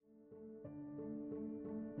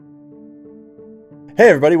Hey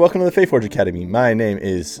everybody, welcome to the Faithforge Academy. My name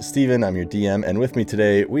is Steven, I'm your DM, and with me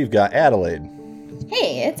today we've got Adelaide.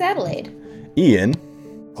 Hey, it's Adelaide. Ian.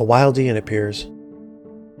 A wild Ian appears.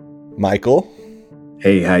 Michael.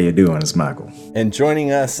 Hey, how you doing? It's Michael. And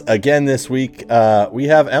joining us again this week, we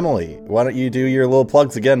have Emily. Why don't you do your little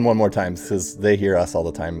plugs again one more time, because they hear us all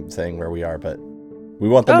the time saying where we are, but we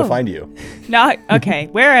want them to find you. No, okay,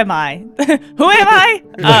 where am I? Who am I?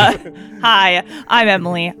 Hi, I'm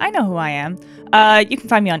Emily. I know who I am. You can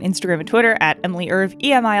find me on Instagram and Twitter at Emily Irv,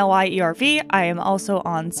 EMILYERV. I am also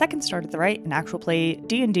on Second Start at the Right, an actual play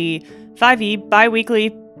D&D 5e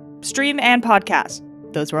bi-weekly stream and podcast.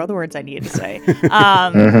 Those were all the words I needed to say.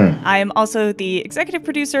 I am also the executive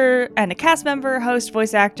producer and a cast member, host,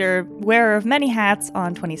 voice actor, wearer of many hats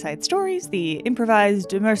on 20-Sided Stories, the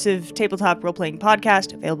improvised, immersive tabletop role-playing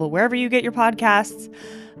podcast available wherever you get your podcasts.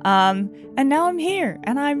 And now I'm here,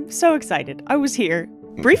 and I'm so excited. I was here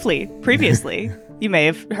briefly, previously. You may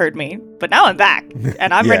have heard me, but now I'm back,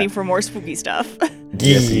 and I'm ready for more spooky stuff.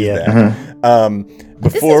 This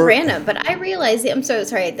is random, but I realized, I'm so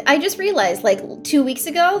sorry, I just realized like 2 weeks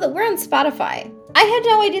ago that we're on Spotify. I had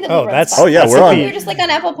no idea that we were on Spotify. Oh yeah, we're on. We're just like on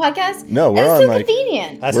Apple Podcasts. No, we're That's on so like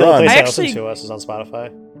convenient. That's the only place I listen to us is on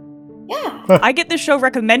Spotify. Yeah. I get the show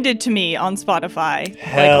recommended to me on Spotify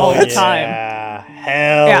Hell all the time.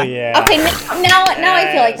 Hell yeah. Okay, now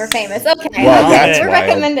I feel like we're famous. Okay, Wow, that's we're wild.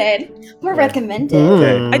 recommended. We're recommended.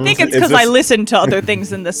 Okay. I think it's Is because this- I listen to other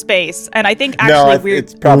things in the space, and I think No, actually we're.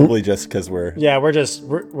 it's probably just because we're... Yeah, we're just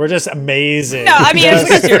amazing. No, I mean it's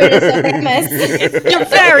because We're so famous. you're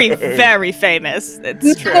very, very famous.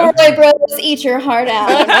 It's true. The Roy Bros eat your heart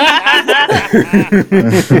out.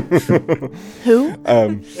 Who?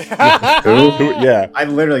 Who? Yeah, I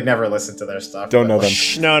literally never listened to their stuff. don't know but, them.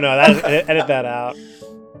 Shh, no, edit that out.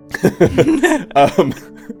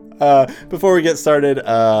 Before we get started,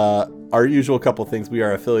 our usual couple things. We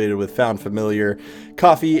are affiliated with Found Familiar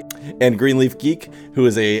Coffee and Greenleaf Geek, who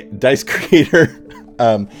is a dice creator.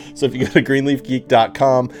 So if you go to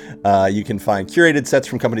greenleafgeek.com, you can find curated sets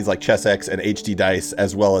from companies like ChessX and HD Dice,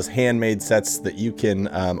 as well as handmade sets that you can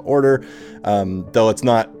order. Though that's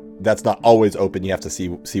not always open. You have to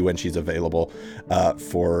see when she's available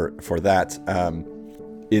for that.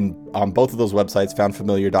 On both of those websites,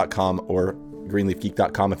 foundfamiliar.com or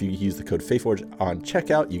greenleafgeek.com, if you use the code FAYFORGE on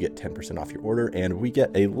checkout, you get 10% off your order, and we get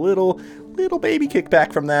a little baby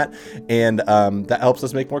kickback from that, and that helps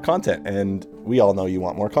us make more content. And we all know you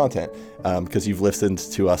want more content because you've listened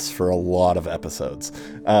to us for a lot of episodes.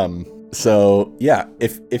 So yeah,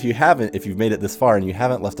 if you've made it this far and you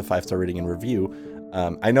haven't left a 5-star rating and review,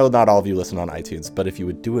 I know not all of you listen on iTunes, but if you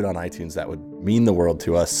would do it on iTunes, that would mean the world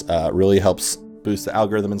to us. Really helps boost the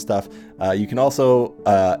algorithm and stuff. You can also,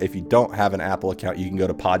 if you don't have an Apple account, you can go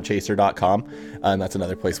to podchaser.com, and that's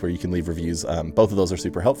another place where you can leave reviews. Both of those are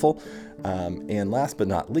super helpful. And last but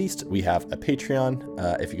not least, we have a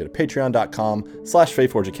Patreon. If you go to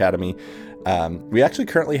patreon.com/FaithForgeAcademy, we actually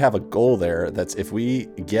currently have a goal there. That's if we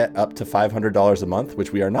get up to $500 a month,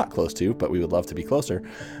 which we are not close to, but we would love to be closer.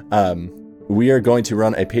 We are going to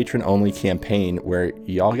run a patron-only campaign where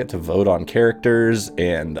y'all get to vote on characters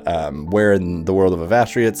and where in the world of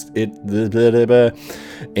Avastria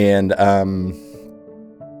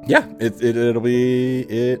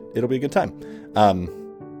it'll be a good time.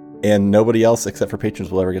 And nobody else except for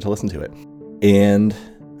patrons will ever get to listen to it. And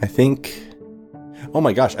I think, oh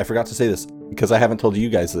my gosh, I forgot to say this because I haven't told you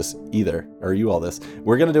guys this either, or you all this.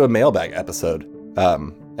 We're gonna do a mailbag episode.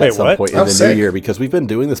 At some point in the new year, because we've been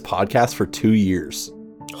doing this podcast for 2 years.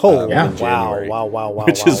 Oh, January, wow.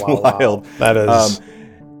 Which is wild. That is.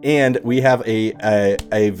 And we have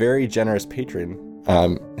a very generous patron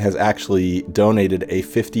has actually donated a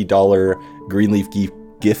 $50 Greenleaf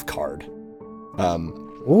gift card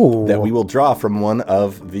that we will draw from one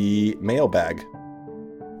of the mailbag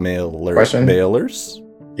mailers.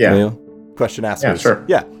 Yeah. Question askers. Yeah, sure.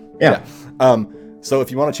 Yeah. So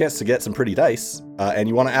if you want a chance to get some pretty dice, and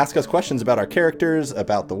you want to ask us questions about our characters,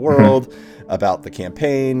 about the world, about the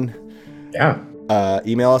campaign,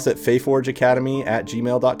 email us at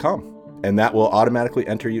fayforgeacademy@gmail.com, and that will automatically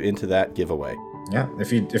enter you into that giveaway. Yeah.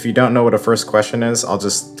 If you don't know what a first question is, I'll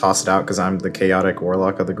just toss it out because I'm the chaotic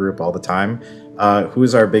warlock of the group all the time.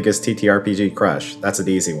 Who's our biggest TTRPG crush? That's an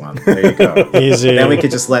easy one. There you go. Easy. Then we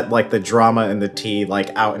could just let like the drama and the tea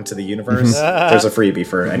like out into the universe. There's a freebie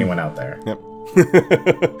for anyone out there. Yep.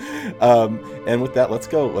 And with that, let's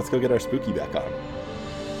go get our spooky back on.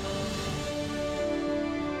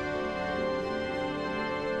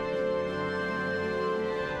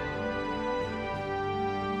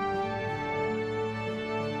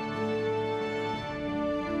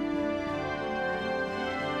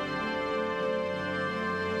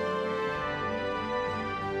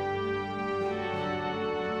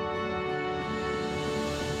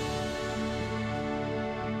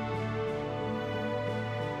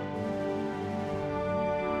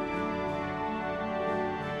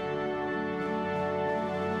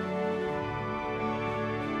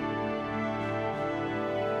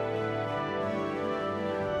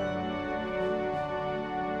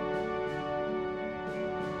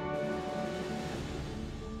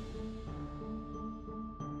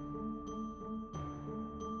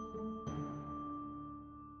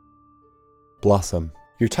 Blossom,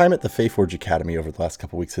 your time at the Feyforge Academy over the last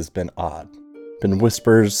couple weeks has been odd. Been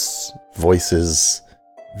whispers, voices,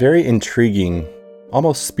 very intriguing,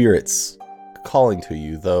 almost spirits calling to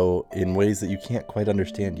you, though in ways that you can't quite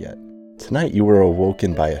understand yet. Tonight you were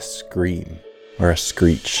awoken by a scream, or a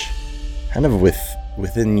screech, kind of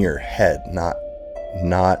within your head, not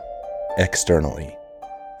externally.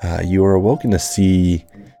 You were awoken to see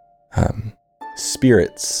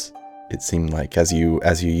spirits, it seemed like, as you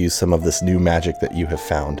use some of this new magic that you have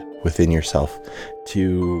found within yourself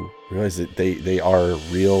to realize that they are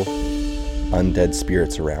real undead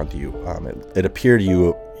spirits around you. It appeared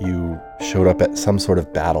you showed up at some sort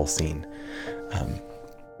of battle scene.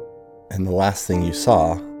 And the last thing you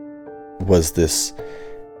saw was this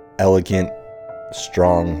elegant,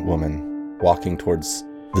 strong woman walking towards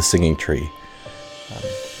the singing tree,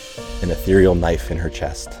 an ethereal knife in her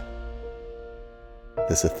chest,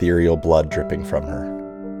 this ethereal blood dripping from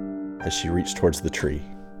her. As she reached towards the tree,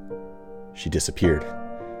 she disappeared,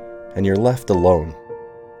 and you're left alone,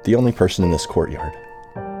 the only person in this courtyard.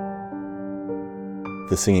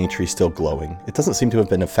 The singing tree still glowing. It doesn't seem to have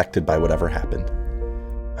been affected by whatever happened.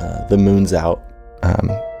 The moon's out.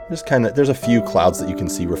 There's a few clouds that you can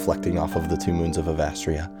see reflecting off of the two moons of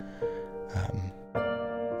Avastria.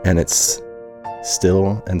 And it's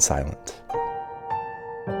still and silent.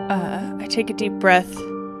 I take a deep breath,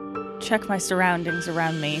 check my surroundings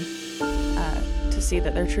around me to see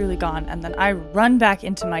that they're truly gone, and then I run back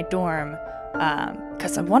into my dorm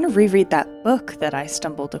because I want to reread that book that I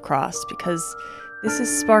stumbled across, because this has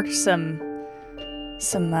sparked some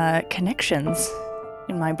connections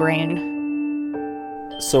in my brain.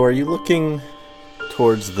 So are you looking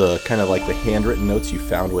towards the kind of like the handwritten notes you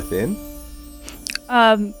found within?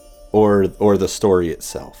 Or the story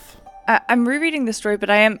itself? I'm rereading the story, but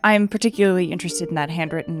I'm particularly interested in that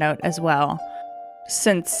handwritten note as well,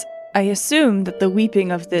 since I assume that the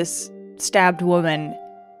weeping of this stabbed woman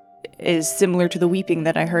is similar to the weeping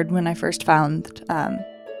that I heard when I first found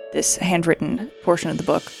this handwritten portion of the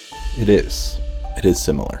book. It is. It is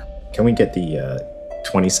similar. Can we get the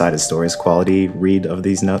 20-sided stories quality read of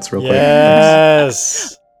these notes real quick?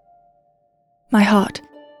 Yes. My heart,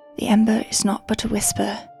 the ember is not but a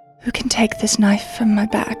whisper. Who can take this knife from my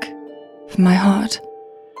back, from my heart?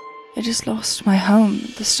 It has lost my home,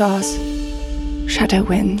 the stars. Shadow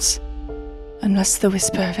wins, unless the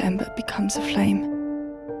whisper of ember becomes a flame.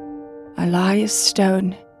 I lie as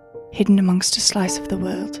stone, hidden amongst a slice of the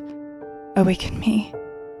world. Awaken me,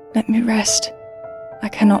 let me rest. I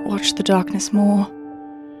cannot watch the darkness more.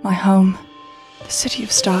 My home, the city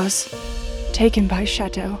of stars, taken by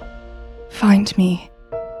shadow. Find me,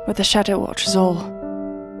 where the shadow watches all,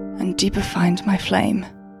 and deeper find my flame.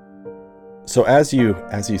 So as you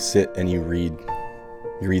sit and you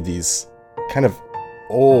read these kind of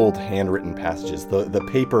old handwritten passages, the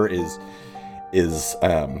paper is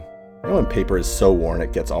when paper is so worn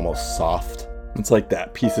it gets almost soft. It's like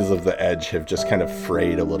that pieces of the edge have just kind of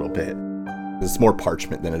frayed a little bit. It's more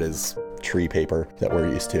parchment than it is tree paper that we're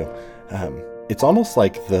used to. It's almost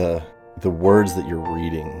like the words that you're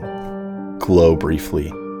reading glow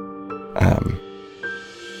briefly.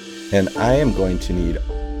 And I am going to need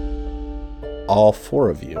all four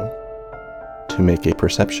of you to make a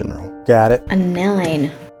perception roll. Got it. A 9.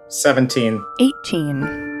 17.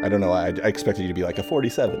 18. I don't know, I expected you to be like a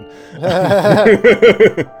 47.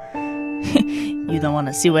 You don't want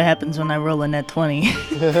to see what happens when I roll a net 20.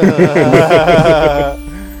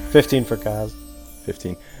 15 for Kaz.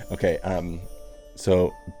 15. Okay,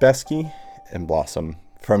 so Besky and Blossom,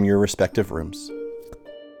 from your respective rooms,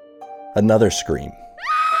 another scream,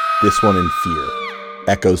 this one in fear,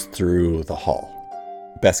 echoes through the hall.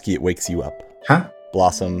 Besky, it wakes you up. Huh?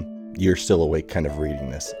 Blossom, you're still awake kind of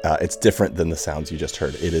reading this. It's different than the sounds you just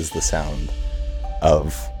heard. It is the sound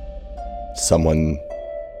of someone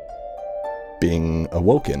being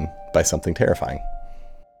awoken by something terrifying.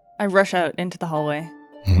 I rush out into the hallway.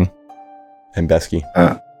 Mm-hmm. And Besky?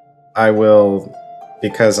 I will,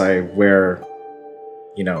 because I wear,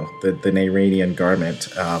 the Nayranian garment,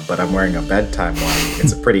 but I'm wearing a bedtime one.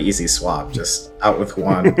 It's a pretty easy swap, just out with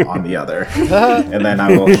one, on the other. And then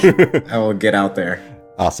I will get out there.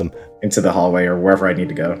 Awesome. Into the hallway or wherever I need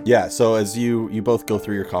to go. Yeah, so as you both go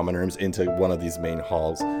through your common rooms into one of these main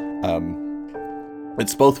halls,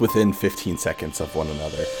 it's both within 15 seconds of one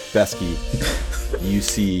another. Besky, you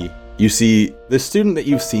see the student that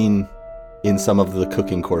you've seen in some of the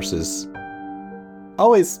cooking courses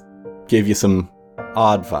always gave you some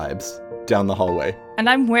odd vibes down the hallway. And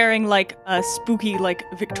I'm wearing like a spooky like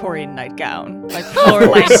Victorian nightgown. Like floor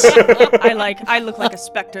length. I look like a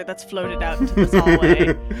specter that's floated out into this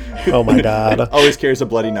hallway. Oh my god. Always carries a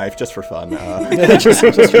bloody knife just for fun.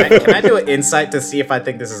 Can I do an insight to see if I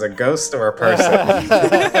think this is a ghost or a person?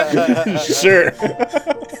 Sure.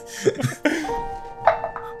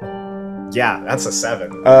 Yeah, that's a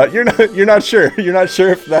 7. You're not sure. You're not sure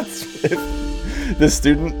if the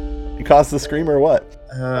student caused the scream or what.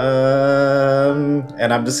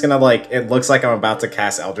 And I'm just gonna like, it looks like I'm about to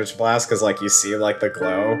cast Eldritch Blast because like you see like the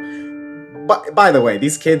glow. But by the way,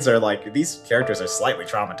 these characters are slightly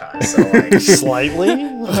traumatized. So like, Slightly?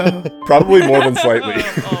 Probably more than slightly.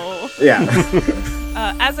 yeah.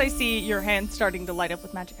 As I see your hand starting to light up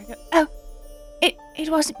with magic, I go, oh, it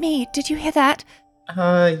wasn't me. Did you hear that?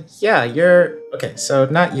 Yeah, you're okay. So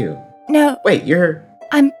not you. No. Wait,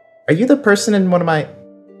 Are you the person in one of my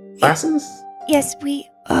classes? Yes, we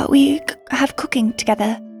have cooking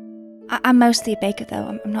together. I'm mostly a baker,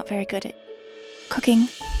 though. I'm not very good at cooking.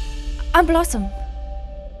 I'm Blossom.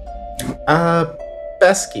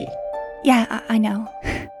 Besky. Yeah, I know.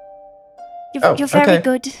 You're very okay.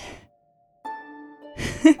 good.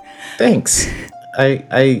 Thanks.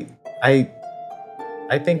 I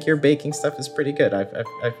think your baking stuff is pretty good. I've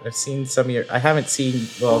seen some of your. I haven't seen.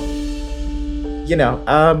 Well,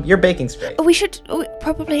 your baking's great. We should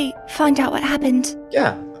probably find out what happened.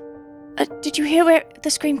 Yeah. Did you hear where the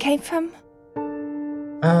scream came from?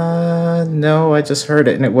 No, I just heard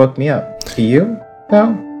it and it woke me up. Do you?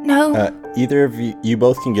 No. No. Either of you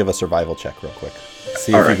both can give a survival check real quick.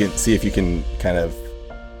 See if you can kind of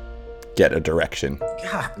get a direction.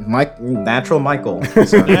 God, natural Michael.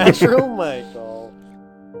 Natural Michael.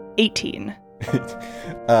 18.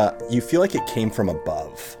 You feel like it came from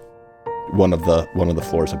above. One of the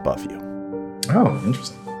floors above you. Oh,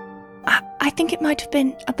 interesting. I think it might have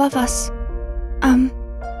been above us.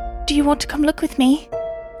 Do you want to come look with me?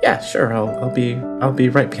 Yeah, sure. I'll be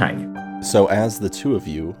right behind you. So as the two of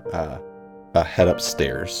you head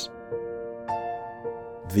upstairs,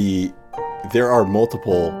 there are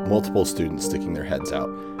multiple students sticking their heads out.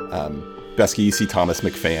 Besky, you see Thomas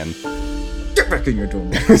McFan. Get back in your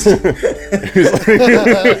dorm.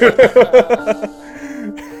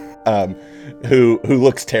 Who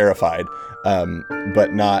looks terrified,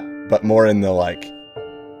 but more in the like,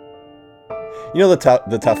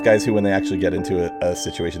 the tough guys who when they actually get into a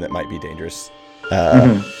situation that might be dangerous,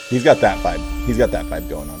 he's got that vibe. He's got that vibe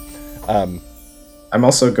going on. I'm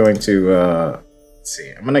also going to let's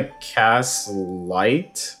see. I'm gonna cast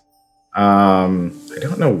light. I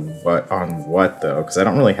don't know what though, because I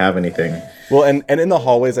don't really have anything. Well, and in the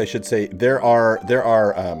hallways, I should say there are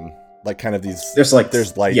like kind of these. There's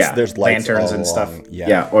lights. Yeah, there's lights lanterns all and along. stuff.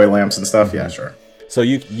 Yeah, oil lamps and stuff. Mm-hmm. Yeah, sure. So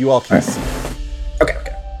you all can see.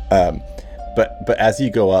 Okay. But as you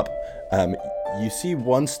go up, you see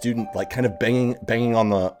one student like kind of banging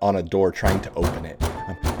on a door, trying to open it.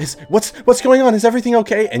 What's going on? Is everything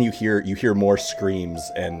okay? And you hear more screams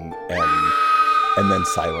and then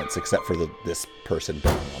silence, except for this person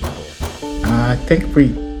banging on the door. I think we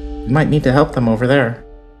might need to help them over there.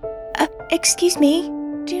 Excuse me.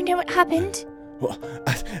 Do you know what happened? Well,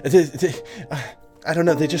 I don't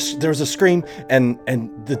know. There was a scream and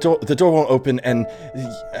the door won't open, and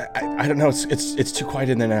I don't know. It's too quiet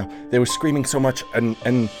in there now. They were screaming so much, and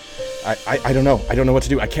I don't know. I don't know what to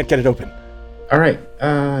do. I can't get it open. All right.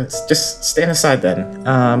 Just stand aside then.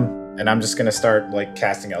 And I'm just gonna start like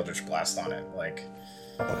casting Eldritch Blast on it. Like,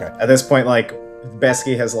 okay. At this point, like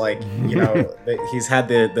Besky has like he's had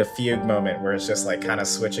the fugue moment where it's just like kind of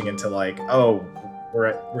switching into like, oh,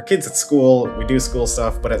 we're kids at school, we do school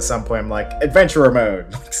stuff, but at some point I'm like adventurer mode.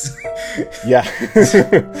 Yeah.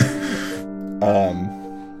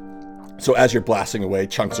 So as you're blasting away,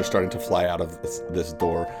 chunks are starting to fly out of this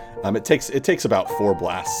door. It takes about 4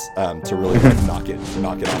 blasts to really like, knock it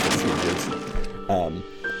off its hinges.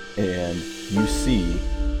 And you see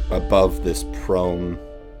above this prone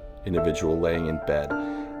individual laying in bed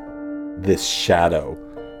this shadow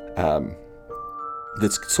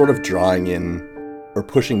that's sort of drawing in or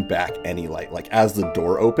pushing back any light. Like as the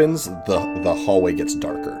door opens, the hallway gets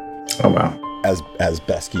darker. Oh wow. As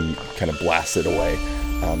Besky kind of blasts it away.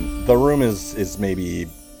 The room is maybe,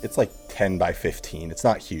 it's like 10 by 15. It's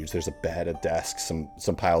not huge. There's a bed, a desk,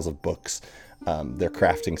 some piles of books. They're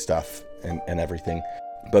crafting stuff and everything.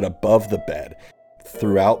 But above the bed,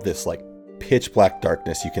 throughout this like pitch black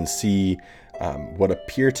darkness, you can see what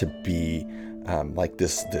appear to be like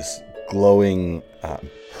this glowing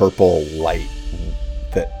purple light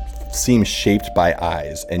that seems shaped by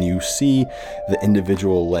eyes. And you see the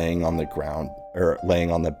individual laying on the ground or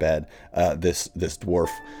laying on the bed, this dwarf,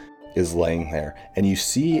 is laying there, and you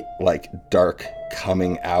see like dark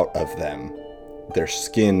coming out of them, their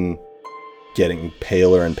skin getting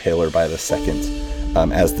paler and paler by the second,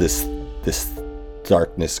 as this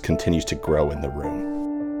darkness continues to grow in the room.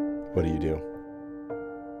 What do you do?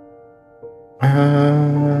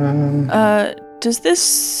 Does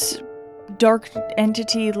this dark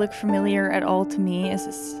entity look familiar at all to me? Is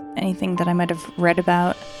this anything that I might have read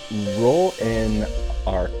about? Roll an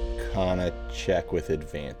Arcana check with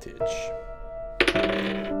advantage.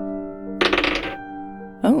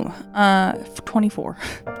 24.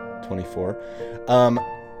 24.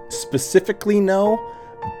 Specifically, no,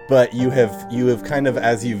 but you have kind of,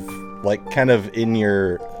 as you've like kind of in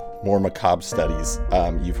your more macabre studies,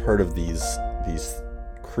 you've heard of these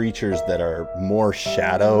creatures that are more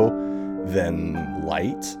shadow than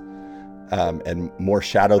light, and more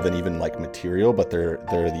shadow than even like material, but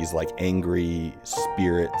they're these like angry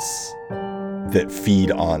spirits that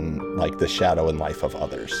feed on like the shadow and life of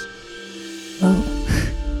others. Oh.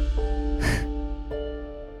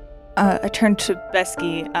 I turn to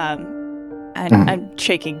Besky, and I'm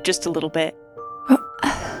shaking just a little bit.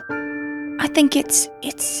 I think it's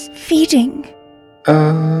feeding.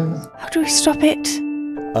 How do we stop it?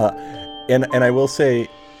 And I will say,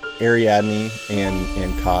 Ariadne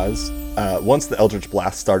and Kaz, once the Eldritch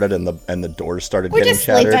Blast started and the doors started getting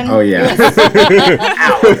shattered. Oh yeah.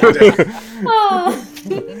 Oh,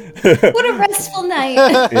 what a restful night.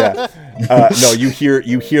 Yeah. No, you hear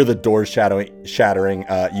the doors shattering.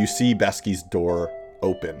 You see Besky's door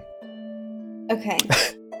open. Okay.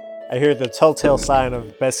 I hear the telltale sign of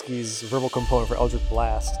Besky's verbal component for Eldritch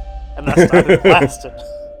Blast, and I started blasting.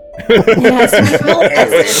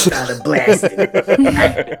 Yes, Started blasting.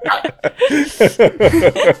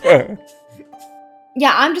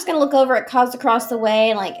 yeah, I'm just gonna look over at Kaz across the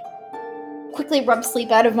way and like quickly rub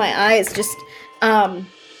sleep out of my eyes. Just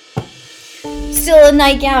still a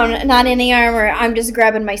nightgown, not any armor. I'm just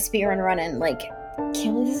grabbing my spear and running. Like,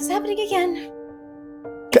 can't believe this is happening again.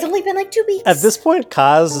 It's only been like 2 weeks. At this point,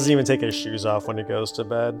 Kaz doesn't even take his shoes off when he goes to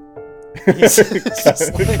bed. Kaz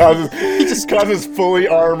is fully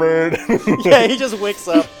armored. Yeah, he just wakes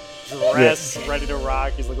up, dressed, ready to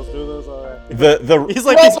rock. He's like, let's do this. All right. He's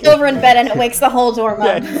like, rolls over in bed and it wakes the whole dorm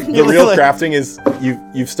up. The real crafting is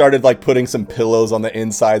you've started like putting some pillows on the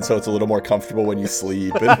inside so it's a little more comfortable when you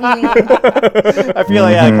sleep. I feel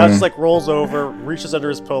like Kaz just like rolls over, reaches under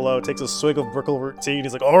his pillow, takes a swig of Brickle tea.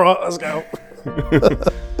 He's like, all right, let's go.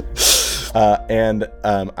 And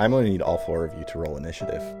I'm going to need all 4 of you to roll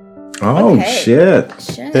initiative. Oh Okay. shit!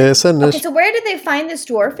 It's an Okay, so where did they find this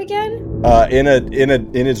dwarf again?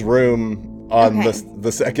 In his room on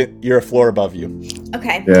the second. You're a floor above you.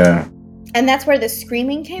 Okay. Yeah. And that's where the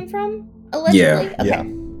screaming came from? Allegedly? Yeah. Okay. Yeah.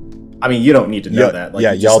 I mean, you don't need to know Yeah, that. Like,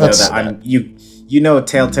 yeah, you y'all just know know that. that. You know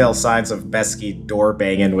telltale signs of Besky door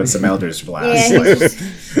banging with some Eldritch Blast. Yeah, Like-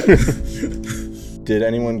 Did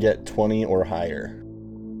anyone get 20 or higher?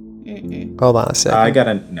 Mm-mm. Hold on a second. I got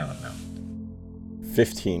a no.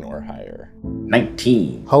 15 or higher.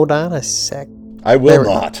 19. Hold on a sec. I will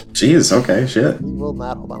not. Jeez. Okay. Shit. You will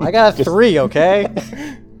not. Hold on. I got a 3, okay?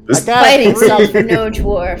 This- I got Fighting a 3. self for no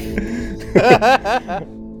dwarf.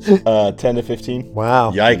 10 to 15.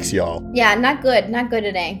 Wow. Yikes, y'all. Yeah, not good. Not good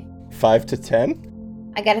today. 5 to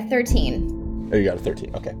 10. I got a 13. Oh, you got a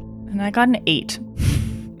 13. Okay. And I got an 8.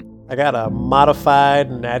 I got a modified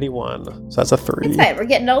natty 1. So that's a 3. It's fine. We're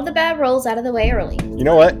getting all the bad rolls out of the way early. You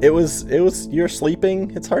know what? It was. You're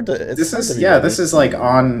sleeping. It's hard to. This is like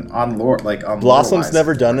on lore, like on. Blossom's lore-wise,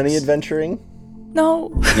 never it done any works. adventuring.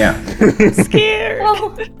 No. Yeah. Scared.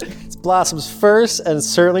 Oh, It's Blossom's first and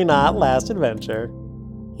certainly not last adventure.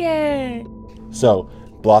 Yay. So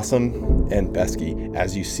Blossom and Besky,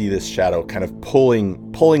 as you see this shadow kind of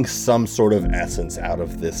pulling some sort of essence out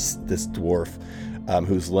of this dwarf,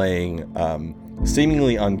 who's laying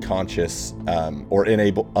seemingly unconscious or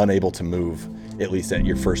unable to move, at least at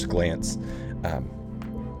your first glance.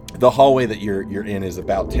 The hallway that you're in is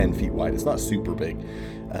about 10 feet wide. It's not super big.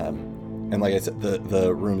 And like I said,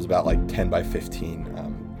 the room is about like 10 by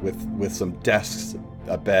 15 with some desks,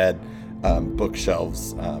 a bed,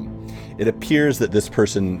 bookshelves. It appears that this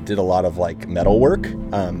person did a lot of like metal work.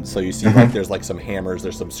 So you see like there's like some hammers,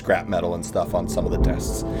 there's some scrap metal and stuff on some of the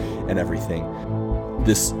desks and everything.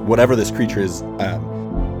 Whatever this creature is,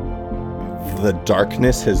 the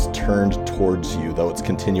darkness has turned towards you, though it's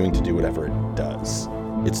continuing to do whatever it does.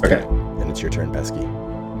 It's Okay. dead, and it's your turn, Besky.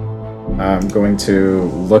 I'm going to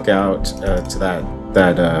look out to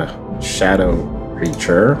that shadow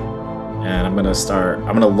creature and I'm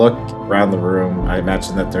gonna look around the room. I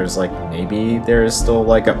imagine that there's maybe there's still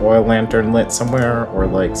an oil lantern lit somewhere,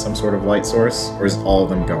 or some sort of light source, or is all of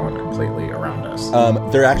them gone completely around us?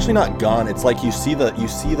 They're actually not gone. It's like you see the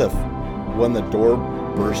when the door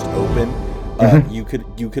burst open, you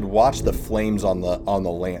could watch the flames on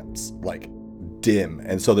the lamps dim,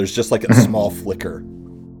 and so there's just a small flicker.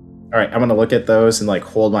 All right, I'm gonna look at those and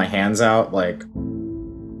hold my hands out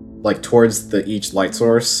towards each light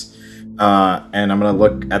source, and I'm gonna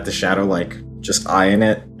look at the shadow just eyeing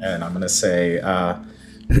it, and I'm gonna say,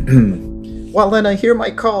 "Well, then I hear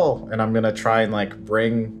my call," and I'm gonna try and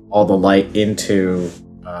bring all the light into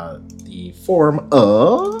the form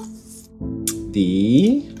of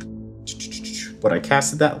what I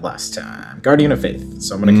casted that last time, Guardian of Faith.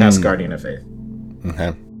 So I'm gonna cast Guardian of Faith.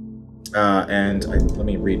 Okay. Let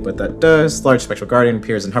me read what that does. Large spectral guardian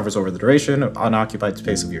appears and hovers over the duration of unoccupied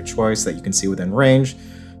space of your choice that you can see within range.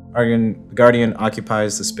 Guardian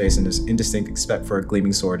occupies the space and is indistinct except for a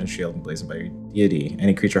gleaming sword and shield emblazoned by your deity.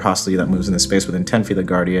 Any creature hostile that moves in the space within 10 feet of the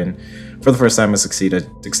guardian for the first time must succeed a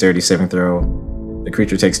dexterity saving throw. The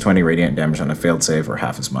creature takes 20 radiant damage on a failed save, or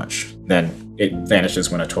half as much. Then it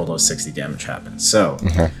vanishes when a total of 60 damage happens. So,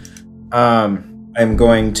 I'm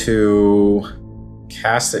going to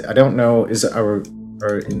cast it. I don't know, is it or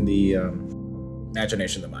in the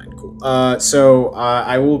imagination of the mind? Cool.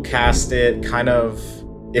 I will cast it kind of,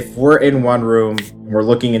 if we're in one room and we're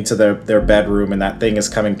looking into their bedroom and that thing is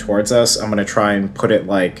coming towards us, I'm gonna try and put it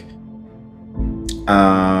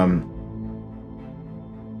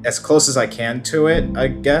as close as I can to it, I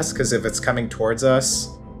guess, because if it's coming towards us,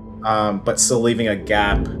 but still leaving a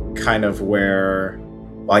gap kind of where,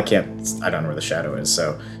 well, I don't know where the shadow is,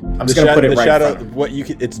 so I'm just gonna put it right in front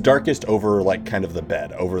of. It's darkest over kind of the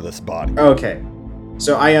bed, over this body. Okay,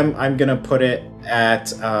 so I'm gonna put it at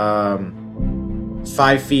 5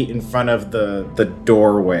 feet in front of the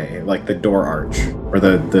doorway, the door arch, or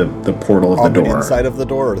the portal of the door. On the inside of the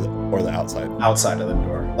door, or the outside? Outside of the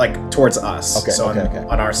door, towards us. Okay. So okay.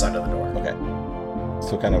 On our side of the door. Okay.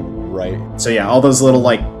 So kind of right. So yeah, all those little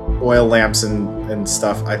oil lamps and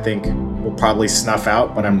stuff, I think will probably snuff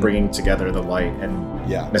out, but I'm bringing together the light and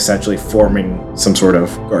essentially forming some sort of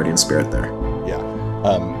guardian spirit there. Yeah.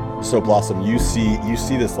 So Blossom, you see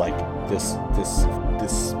this this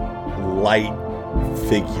light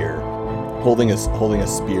figure holding a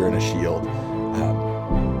spear and a shield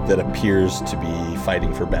that appears to be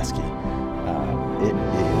fighting for Besky. It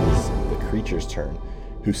is the creature's turn,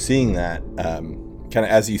 who's seeing that kind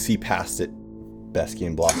of as you see past it, Besky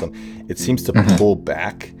and Blossom, it seems to pull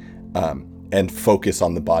back and focus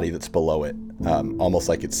on the body that's below it, almost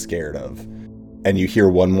like it's scared of. And you hear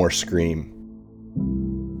one more scream,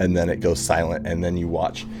 and then it goes silent, and then you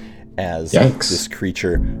watch as this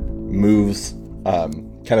creature moves,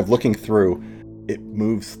 kind of looking through. It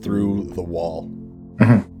moves through the wall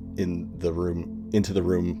in the room, into the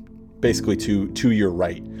room, basically to your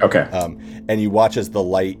right. Okay. And you watch as the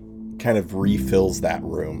light kind of refills that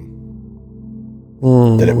room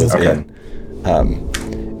that it was in.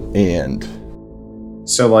 And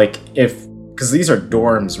so because these are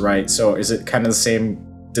dorms, right? So is it kind of the same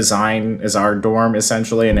design as our dorm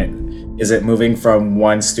essentially, and is it moving from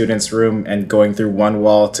one student's room and going through one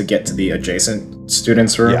wall to get to the adjacent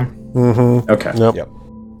student's room? Yeah. Okay. Yep.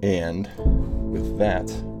 And with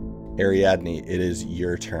that, Ariadne, it is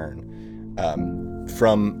your turn.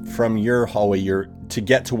 From your hallway, to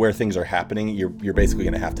get to where things are happening, you're basically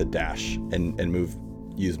going to have to dash and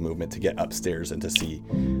use movement to get upstairs and to see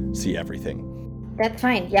everything. That's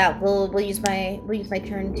fine. Yeah, we'll use my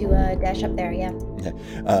turn to dash up there. Yeah.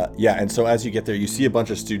 And so as you get there, you see a bunch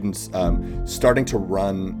of students starting to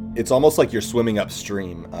run. It's almost like you're swimming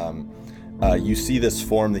upstream. You see this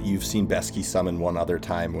form that you've seen Besky summon one other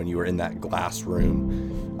time when you were in that glass room.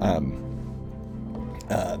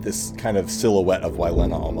 This kind of silhouette of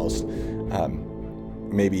Wylena almost.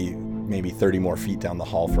 Maybe 30 more feet down the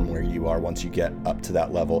hall from where you are once you get up to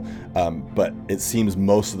that level. But it seems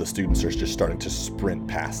most of the students are just starting to sprint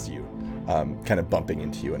past you, kind of bumping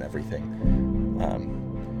into you and everything.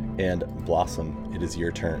 And Blossom, it is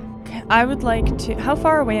your turn. I would like to... How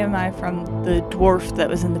far away am I from the dwarf that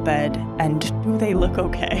was in the bed, and do they look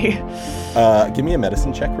okay? Give me a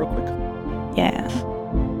medicine check real quick. Yeah.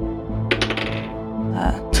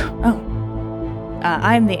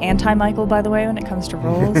 I'm the anti-Michael, by the way, when it comes to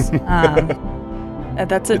rolls.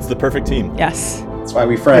 That's it. It's the perfect team. Yes. That's why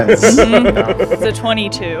we friends. It's a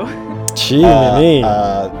 22. Gee,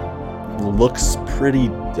 looks pretty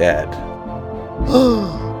dead.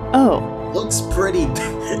 Oh. Looks pretty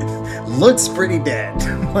looks pretty dead.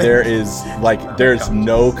 There's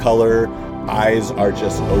no color. Eyes are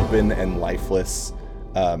just open and lifeless.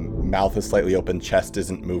 Mouth is slightly open. Chest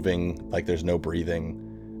isn't moving. Like there's no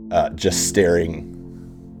breathing. Just staring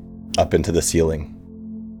up into the ceiling.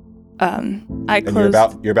 I close.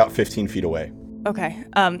 And you're about 15 feet away. Okay.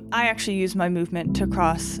 I actually use my movement to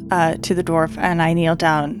cross to the dwarf, and I kneel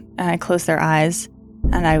down and I close their eyes,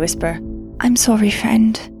 and I whisper, I'm sorry,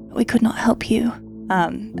 friend. We could not help you.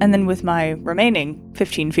 and then with my remaining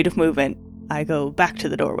 15 feet of movement, I go back to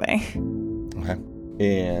the doorway. Okay.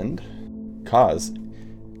 And Kaz,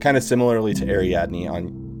 kind of similarly to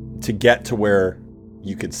Ariadne, to get to where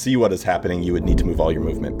you could see what is happening, you would need to move all your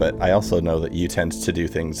movement. But I also know that you tend to do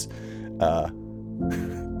things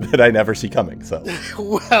that I never see coming. So,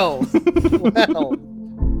 well,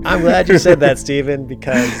 I'm glad you said that, Steven,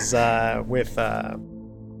 because with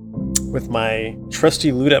my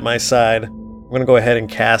trusty loot at my side, I'm going to go ahead and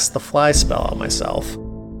cast the fly spell on myself.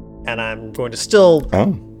 And I'm going to still,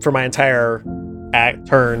 for my entire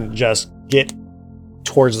turn, just get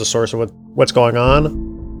towards the source of what's going on.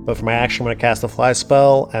 But for my action, I'm going to cast the fly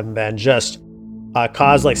spell, and then just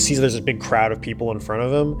Kaz sees there's a big crowd of people in front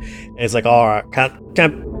of him, and it's like, all right,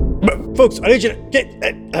 folks, I need you to get,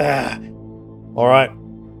 all right,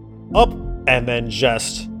 up, and then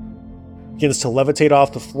just begins to levitate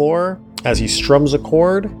off the floor as he strums a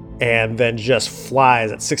chord, and then just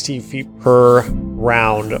flies at 16 feet per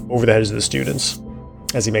round over the heads of the students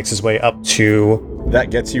as he makes his way up to... That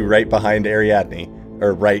gets you right behind Ariadne,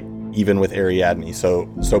 or right even with Ariadne. So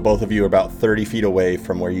both of you are about 30 feet away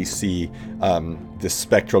from where you see this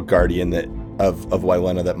spectral guardian of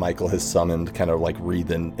Wylena that Michael has summoned, kind of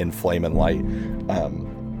wreathed in flame and light.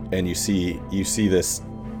 And you see this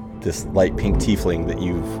light pink tiefling that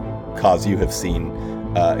you have seen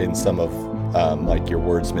in some of your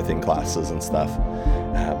wordsmithing classes and stuff,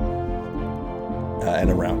 and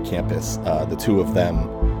around campus. The two of them,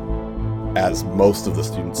 as most of the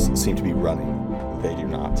students seem to be running, they do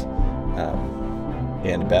not.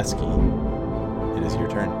 And Besky, it is your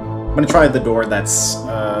turn. I'm gonna try the door that's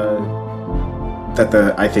I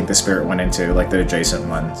think the spirit went into, the adjacent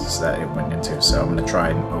ones that it went into. So I'm gonna try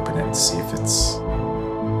and open it and see if it's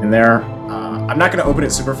in there. I'm not gonna open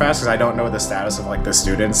it super fast because I don't know the status of the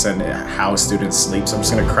students and how students sleep. So I'm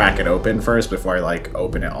just gonna crack it open first before I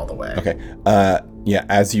open it all the way. Okay. Yeah.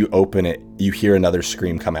 As you open it, you hear another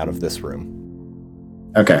scream come out of this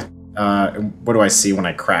room. Okay. What do I see when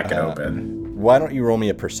I crack it open? Why don't you roll me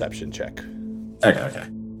a perception check?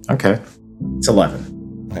 Okay. It's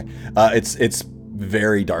 11. Okay. It's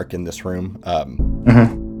very dark in this room.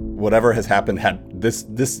 Mm-hmm. Whatever has happened,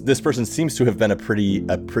 this person seems to have been a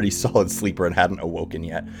pretty solid sleeper and hadn't awoken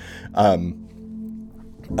yet.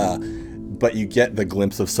 But you get the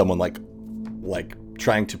glimpse of someone like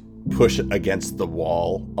trying to push against the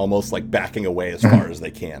wall, almost backing away as far as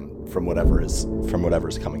they can from whatever is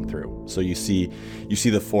coming through. So you see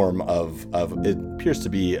the form of it appears to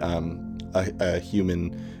be a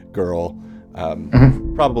human girl,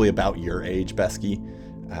 probably about your age, Besky,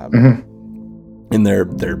 in their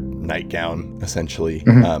nightgown, essentially,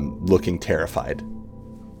 looking terrified.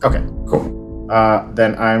 Okay, cool.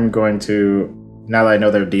 Then I'm going to, now that I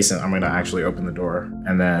know they're decent, I'm going to actually open the door,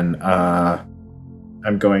 and then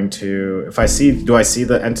I'm going to, do I see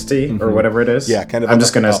the entity or whatever it is? Yeah, kind of. I'm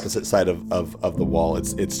just going to opposite side of the wall.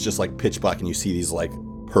 It's just pitch black, and you see these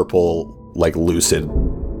purple lucid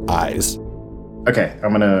eyes. Okay,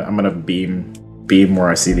 I'm gonna beam where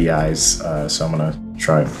I see the eyes. So I'm gonna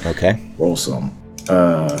try and roll some.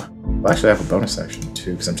 Actually, I have a bonus action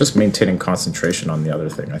too because I'm just maintaining concentration on the other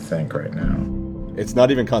thing. I think right now. It's not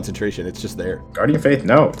even concentration. It's just there. Guardian Faith?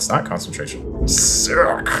 No, it's not concentration.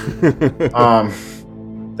 Sick.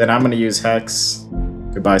 Then I'm gonna use Hex.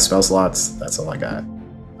 Goodbye spell slots. That's all I got.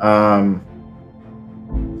 So I'm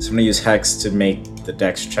gonna use Hex to make the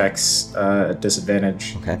Dex checks at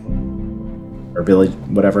disadvantage. Okay. Or ability,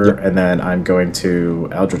 whatever. Yep. And then I'm going to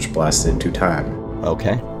Eldritch Blast it 2 times.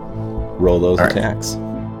 Okay. Roll those attacks.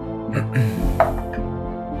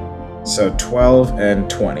 So 12 and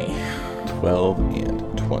 20. 12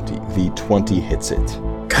 and 20. The 20 hits it.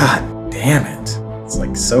 God damn it.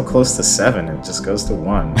 It's so close to 7. It just goes to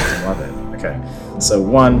 1. I love it. Okay. So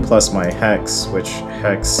 1 plus my Hex, which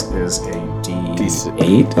Hex is a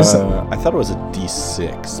D8. I thought it was a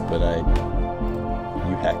D6, but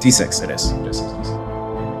you Hex. D6 it is.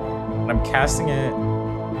 I'm casting it.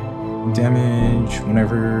 Damage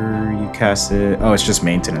whenever you cast it. Oh, it's just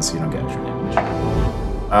maintenance, so you don't get extra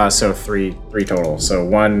damage. So 3 total. So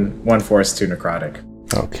 1 force, 2 necrotic.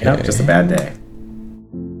 Okay. Yep, just a bad day.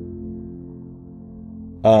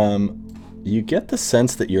 You get the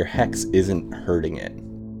sense that your hex isn't hurting it.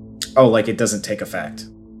 Oh, like it doesn't take effect.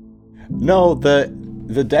 No, the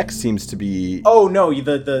dex seems to be... Oh, no,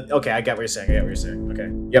 the okay, I get what you're saying. Okay,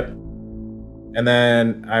 yep. And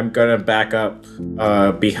then I'm gonna back up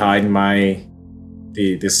behind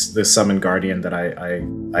this summoned guardian that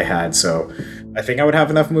I had. So I think I would have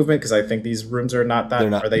enough movement because I think these rooms are not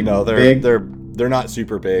that. Are they big? They're not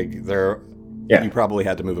super big. You probably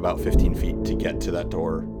had to move about 15 feet to get to that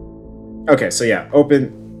door. Okay, so yeah,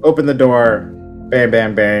 open the door, bang,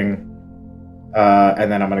 bang, bang,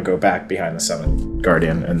 and then I'm gonna go back behind the summoned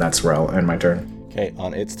guardian, and that's where I'll end my turn. Okay,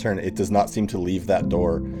 on its turn, it does not seem to leave that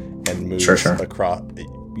door and move across.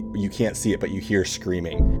 You can't see it, but you hear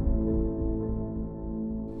screaming,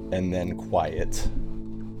 and then quiet.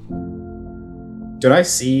 Did I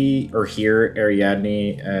see or hear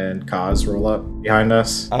Ariadne and Kaz roll up behind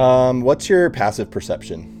us? What's your passive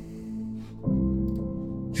perception?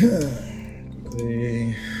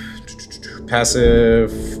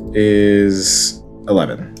 Passive is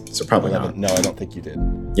 11, so probably 11. No, I don't think you did.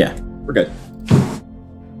 Yeah, we're good.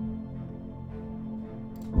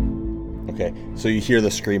 Okay, so you hear the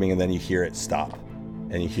screaming and then you hear it stop,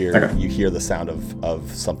 and you hear the sound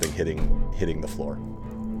of something hitting the floor.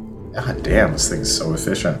 God damn, this thing's so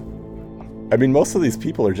efficient. I mean, most of these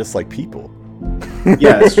people are just like people.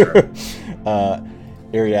 Yeah, that's true.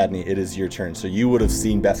 Ariadne, it is your turn. So you would have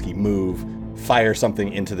seen Besky move, fire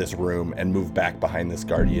something into this room, and move back behind this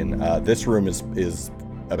guardian. This room is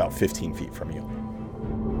about 15 feet from you.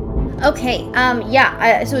 Okay,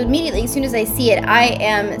 so immediately, as soon as I see it, I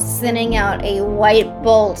am sending out a white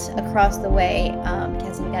bolt across the way,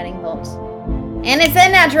 casting Guiding Bolt. And it's a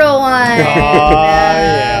natural one!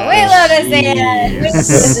 Yes. We love to see it!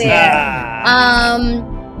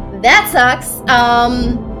 That sucks.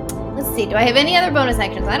 Let's see, do I have any other bonus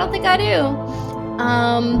actions? I don't think I do.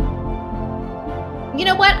 You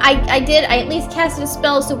know what? I did. I at least casted a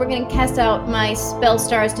spell, so we're going to cast out my spell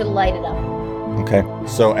stars to light it up. Okay.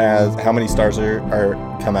 So how many stars are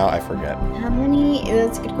come out? I forget. How many?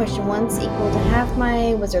 That's a good question. One's equal to half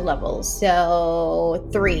my wizard level, so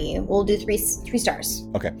 3. We'll do three stars.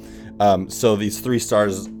 Okay. So these 3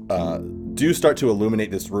 stars do start to illuminate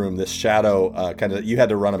this room. This shadow, you had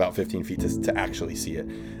to run about 15 feet to actually see it.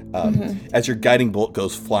 As your guiding bolt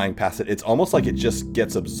goes flying past it, it's almost like it just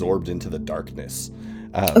gets absorbed into the darkness.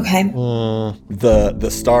 Okay. The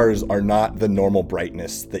stars are not the normal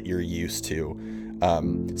brightness that you're used to.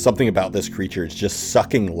 Something about this creature is just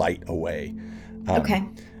sucking light away. Okay.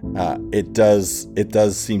 It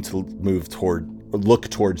does seem to look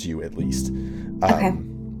towards you at least. Okay.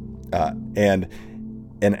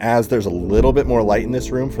 And as there's a little bit more light in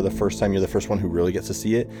this room, for the first time, you're the first one who really gets to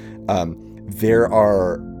see it. There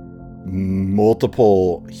are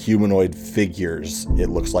multiple humanoid figures, it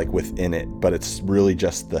looks like, within it, but it's really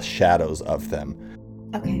just the shadows of them.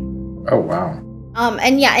 Okay. Oh wow.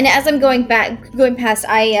 And as I'm going past,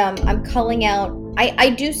 I'm calling out. I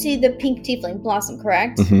do see the pink tiefling Blossom,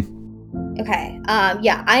 correct? Mm-hmm. Okay.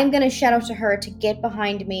 I'm gonna shout out to her to get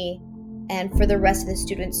behind me, and for the rest of the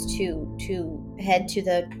students to head to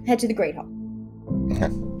the Great Hall.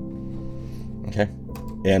 Okay.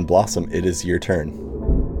 And Blossom, it is your turn.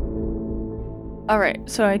 All right,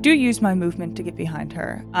 so I do use my movement to get behind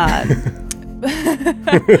her.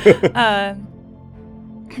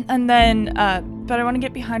 And then, but I want to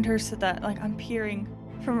get behind her so that, like, I'm peering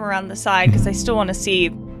from around the side because I still want to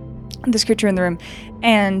see this creature in the room.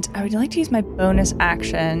 And I would like to use my bonus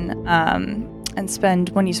action and spend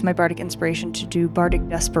one use of my Bardic Inspiration to do Bardic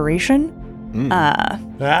Desperation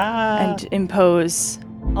and impose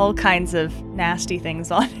all kinds of nasty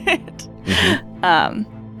things on it.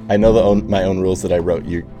 Mm-hmm. I know my own rules that I wrote.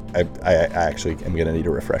 I actually am going to need a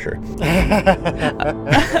refresher.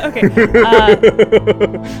 Okay.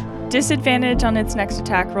 Disadvantage on its next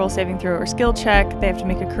attack, roll, saving throw, or skill check. They have to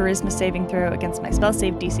make a charisma saving throw against my spell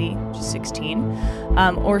save DC, which is 16,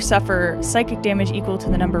 or suffer psychic damage equal to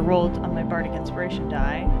the number rolled on my Bardic Inspiration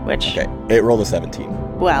die, which... Okay, it rolled a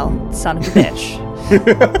 17. Well, son of a bitch.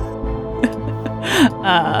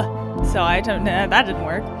 So I don't know, that didn't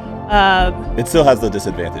work. It still has the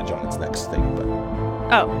disadvantage on its next thing, but...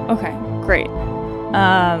 Oh, okay, great.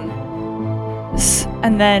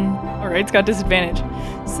 And then, alright, it's got disadvantage.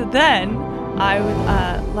 So then, I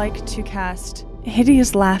would like to cast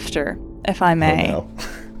Hideous Laughter, if I may. Oh, no.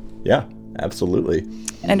 Yeah, absolutely.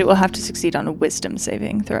 And it will have to succeed on a Wisdom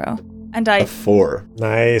saving throw. And A 4.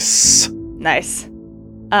 Nice. Nice.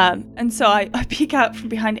 And so I peek out from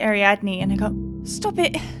behind Ariadne and I go, "Stop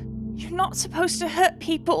it! You're not supposed to hurt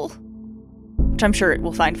people." Which I'm sure it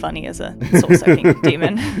will find funny as a soul-sucking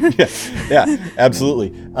demon. Yeah,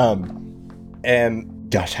 absolutely.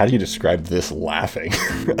 And gosh, how do you describe this laughing?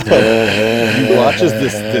 You watch as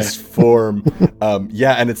this form,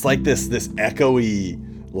 and it's like this echoey,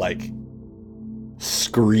 like,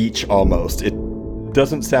 screech almost. It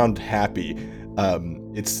doesn't sound happy.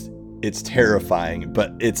 It's terrifying,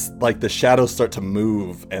 but it's like the shadows start to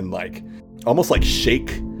move and like almost like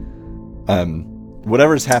shake.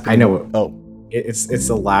 Whatever's happening. I know. Oh, It's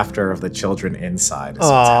the laughter of the children inside. Is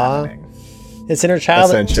what's happening. It's inner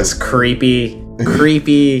child. essentially. Just creepy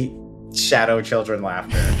shadow children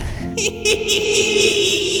laughter.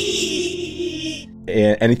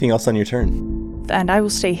 Anything else on your turn? And I will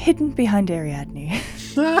stay hidden behind Ariadne.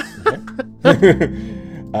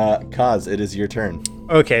 Kaz, it is your turn.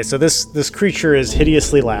 Okay, so this creature is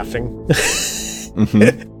hideously laughing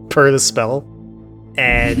per the spell,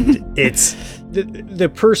 and it's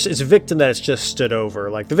it's a victim that it's just stood over.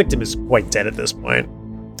 Like the victim is quite dead at this point.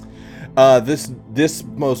 This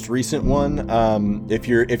most recent one, if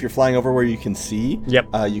you're flying over where you can see, Yep.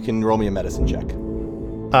 You can roll me a medicine check.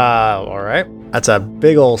 All right, that's a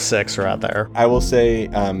big old 6 right there. I will say,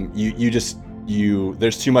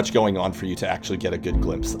 there's too much going on for you to actually get a good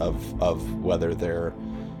glimpse of whether they're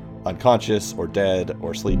unconscious or dead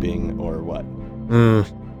or sleeping or what.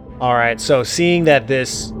 All right, so seeing that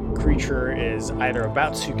this creature is either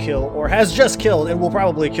about to kill or has just killed and will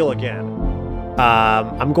probably kill again,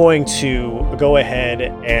 I'm going to go ahead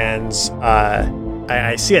and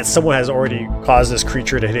I see that someone has already caused this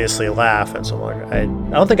creature to hideously laugh, and so I'm like, I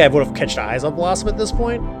don't think I would have catched eyes on Blossom at this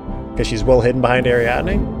point because she's well hidden behind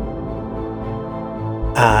Ariadne.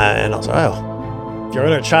 And also, if your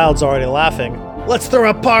inner child's already laughing, let's throw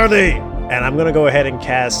a party! And I'm going to go ahead and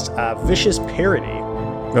cast Vicious Parody.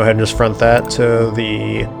 Go ahead and just front that to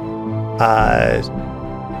the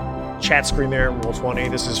chat screen there, roll 20.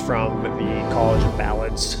 This is from the College of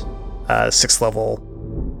Ballads 6th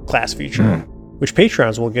level class feature, which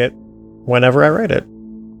Patrons will get whenever I write it.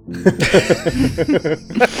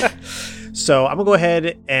 So I'm gonna go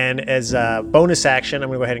ahead and, as a bonus action, I'm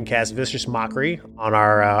gonna go ahead and cast Vicious Mockery on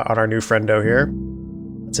our new friendo here.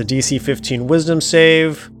 It's a DC 15 Wisdom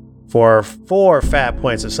save for 4 fat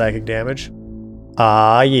points of psychic damage.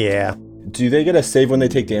 Yeah. Do they get a save when they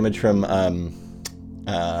take damage from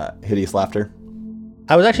hideous laughter?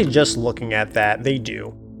 I was actually just looking at that. They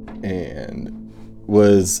do. And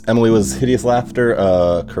was hideous laughter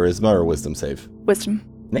charisma or wisdom save? Wisdom.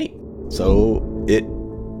 Nate. So it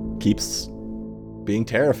keeps being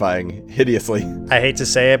terrifying hideously. I hate to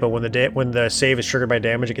say it, but when the save is triggered by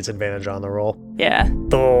damage, it gets advantage on the roll. Yeah.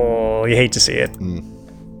 Oh, you hate to see it.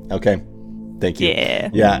 Okay. Thank you.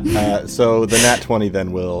 Yeah. So the nat 20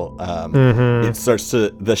 then will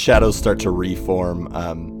the shadows start to reform,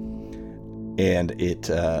 and it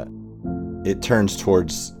turns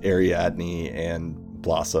towards Ariadne and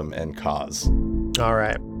Blossom and Kaz. All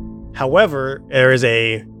right. However, there is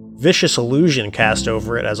a vicious illusion cast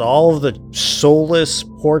over it, as all of the soulless,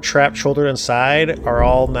 poor trapped children inside are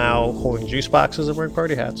all now holding juice boxes and wearing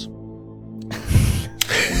party hats.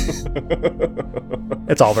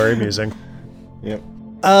 It's all very amusing. Yep.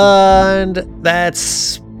 And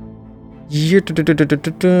that's that's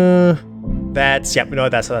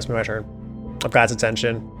my turn. I've got its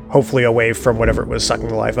attention, hopefully away from whatever it was sucking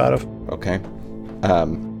the life out of. Okay.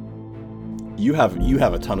 You have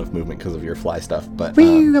a ton of movement because of your fly stuff, but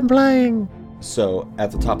I'm flying. So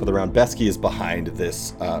at the top of the round, Besky is behind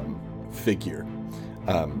this figure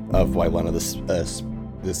of Wylena,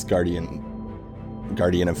 this guardian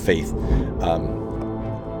of faith.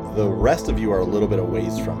 The rest of you are a little bit a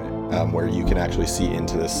ways from it, where you can actually see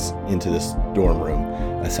into this dorm room,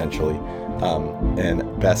 essentially. And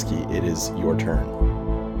Besky, it is your turn.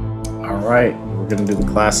 All right, we're gonna do the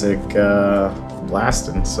classic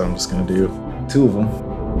blasting, so I'm just gonna do 2 of them.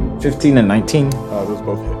 15 and 19. Those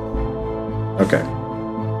both hit. Okay.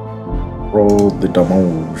 Roll the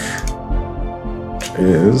damage. Which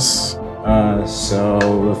is so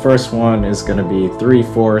the first one is gonna be 3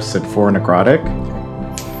 force and 4 necrotic.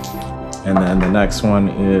 And then the next one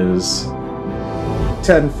is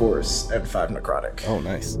 10 force and 5 necrotic. Oh,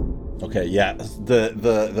 nice. Okay, yeah.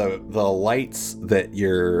 The lights that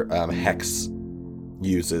your hex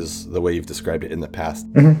uses, the way you've described it in the past,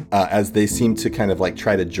 as they seem to kind of like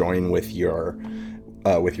try to join with your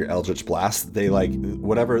Eldritch Blast, they like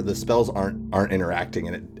whatever the spells aren't interacting,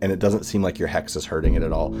 and it doesn't seem like your hex is hurting it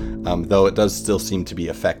at all. Though it does still seem to be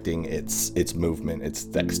affecting its movement, its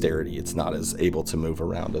dexterity. It's not as able to move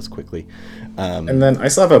around as quickly. And then I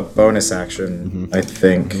still have a bonus action, I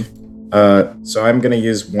think. So I'm gonna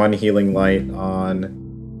use 1 healing light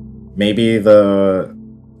on maybe the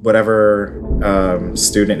whatever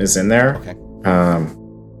student is in there. Okay.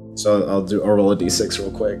 So I'll roll a d6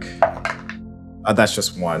 real quick. That's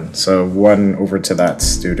just 1. So 1 over to that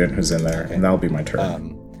student who's in there, and that'll be my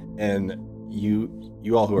turn. And you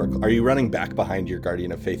all who are you running back behind your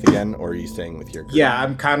Guardian of Faith again, or are you staying with your group? Yeah,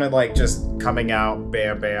 I'm kind of like just coming out,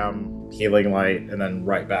 bam, bam, healing light, and then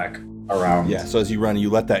right back around. Yeah, so as you run, you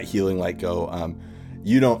let that healing light go.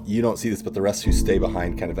 You don't see this, but the rest who stay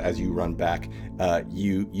behind, kind of as you run back,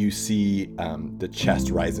 you see the chest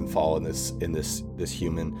rise and fall in this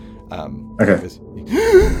human. Okay.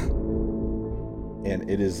 And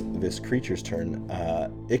it is this creature's turn.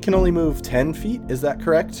 It can only move 10 feet. Is that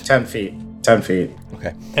correct? 10 feet. 10 feet. Okay.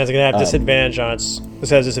 And it's gonna have disadvantage on its. This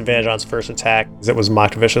has disadvantage on its first attack because it was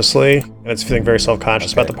mocked viciously, and it's feeling very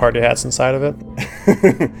self-conscious about the party hats inside of it.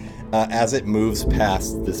 As it moves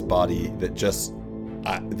past this body that just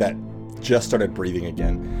started breathing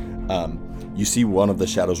again, you see one of the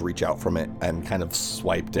shadows reach out from it and kind of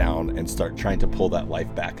swipe down and start trying to pull that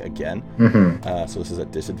life back again. Mm-hmm. So this is at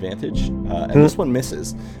disadvantage, and this one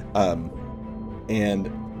misses, and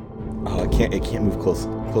it can't move close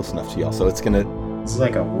enough to y'all. So it's gonna. This is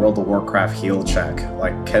like a World of Warcraft heal check.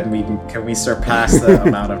 Like, can we surpass the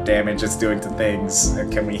amount of damage it's doing to things,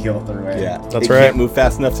 and can we heal through it? Yeah, that's it right. Can't move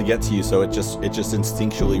fast enough to get to you, so it just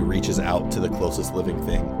instinctually reaches out to the closest living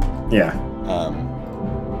thing. Yeah.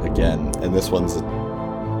 Again, and this one's a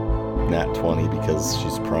nat 20 because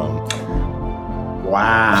she's prone.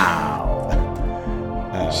 Wow.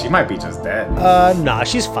 She might be just dead. Nah,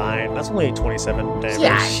 she's fine. That's only 27 damage.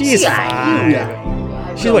 Yeah, she's fine.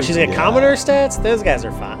 She's got commoner stats? Those guys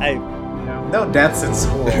are fine. No deaths in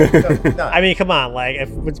school. No. I mean, come on. Like, if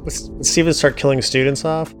would Steven start killing students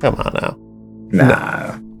off? Come on now.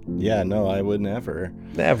 Nah. Yeah, no, I would never.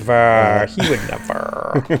 Never. He would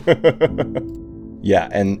never. Yeah,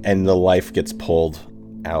 and the life gets pulled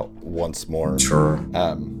out once more. Sure.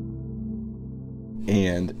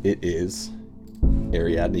 And it is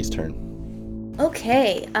Ariadne's turn.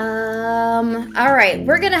 Okay. All right.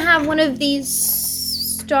 We're gonna have one of these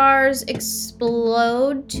stars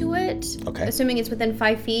explode to it. Okay. Assuming it's within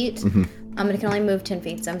 5 feet. Mhm. It can only move 10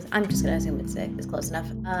 feet. So I'm just gonna assume it's close enough.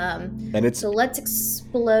 And it's So let's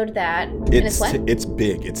explode that. And it's what? It's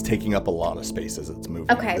big. It's taking up a lot of space as it's moving.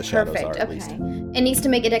 Okay. The shadows Perfect. are, at least. Okay. It needs to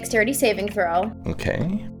make a dexterity saving throw.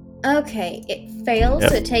 Okay. Okay. It fails.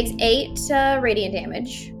 Yep. So it takes 8 radiant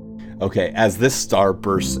damage. Okay, as this star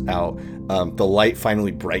bursts out, the light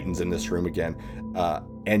finally brightens in this room again,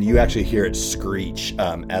 and you actually hear it screech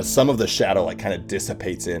as some of the shadow like kind of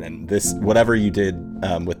dissipates in, and this whatever you did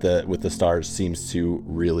with the stars seems to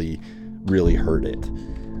really, really hurt it.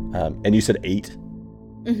 And you said 8?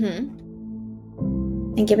 Mm-hmm.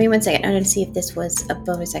 And give me 1 second. I'm going to see if this was a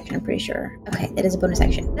bonus action. I'm pretty sure. Okay, that is a bonus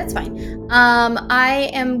action. That's fine. I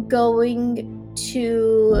am going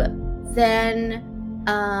to then...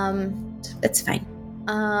 that's fine.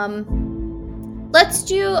 Let's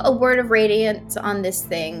do a word of radiance on this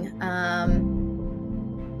thing.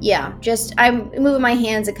 Yeah, just I'm moving my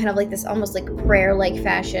hands in kind of like this almost like prayer-like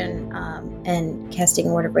fashion, and casting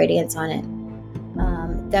a word of radiance on it.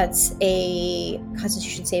 That's a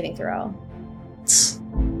Constitution saving throw. It's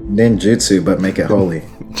ninjutsu, but make it holy.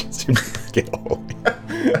 Get holy.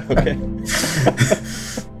 Okay.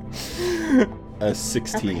 A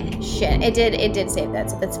 16. Okay, shit, it did save that,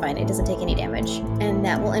 so that's fine. It doesn't take any damage, and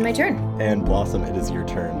that will end my turn. And Blossom, it is your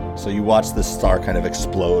turn. So you watch this star kind of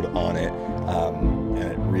explode on it, and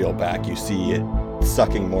it reel back. You see it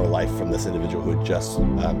sucking more life from this individual who had just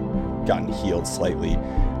gotten healed slightly.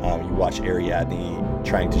 You watch Ariadne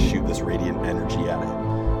trying to shoot this radiant energy at it,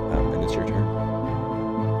 and it's your turn.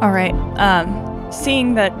 All right.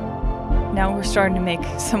 Seeing that now we're starting to make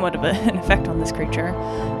somewhat of an effect on this creature,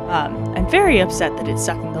 I'm very upset that it's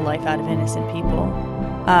sucking the life out of innocent people.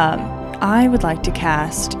 I would like to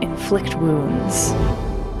cast Inflict Wounds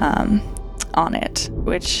on it,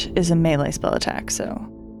 which is a melee spell attack, so...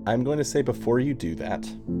 I'm going to say before you do that,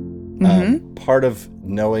 Mm-hmm. part of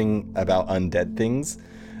knowing about undead things,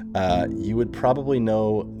 you would probably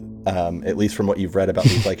know, at least from what you've read about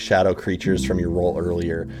these like shadow creatures from your role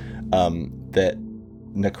earlier, that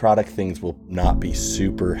necrotic things will not be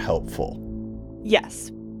super helpful.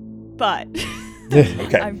 Yes, but...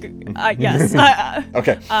 Okay. Yes.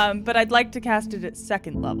 Okay. But I'd like to cast it at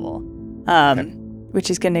 2nd level, which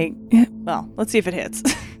is gonna... Well, let's see if it hits,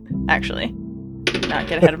 actually. Not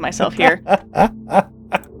get ahead of myself here.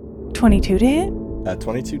 22 to hit?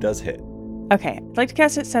 22 does hit. Okay, I'd like to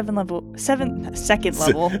cast it 2nd level.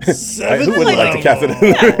 Who would like to cast it?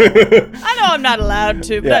 I know I'm not allowed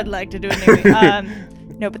to, but Yeah. I'd like to do it anyway.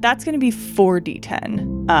 No, but that's going to be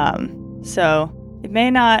 4d10. So it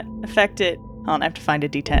may not affect it. I'll have to find a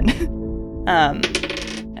d10.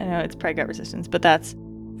 I know it's probably got resistance, but that's...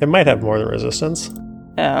 It might have more than resistance.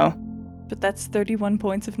 Oh. But that's 31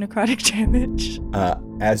 points of necrotic damage.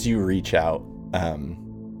 As you reach out,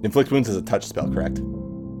 inflict wounds is a touch spell, correct?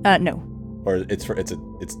 No. Or it's a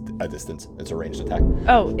distance. It's a ranged attack.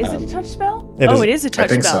 Oh, is it a touch spell? It is. It is a touch I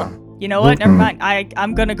think spell. so. You know what? Never mind.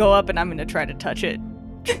 I'm gonna go up and I'm gonna try to touch it.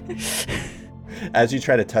 As you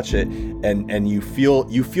try to touch it, and you feel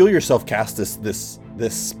yourself cast this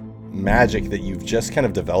magic that you've just kind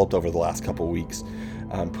of developed over the last couple weeks,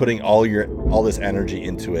 putting all this energy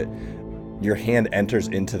into it. Your hand enters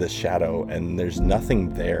into the shadow, and there's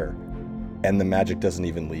nothing there, and the magic doesn't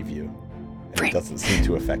even leave you, and it doesn't seem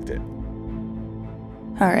to affect it.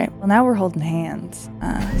 All right. Well, now we're holding hands,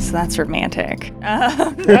 so that's romantic.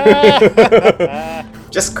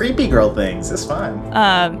 Just creepy girl things. It's fine.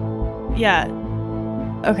 Yeah.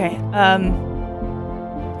 Okay.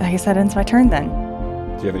 I guess that ends my turn then.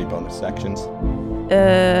 Do you have any bonus actions?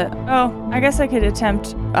 I guess I could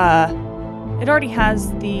attempt, it already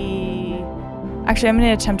has the... Actually, I'm going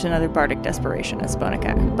to attempt another Bardic Desperation as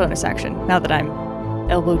bonus action, now that I'm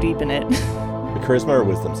elbow deep in it. A charisma or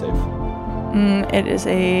wisdom save? It is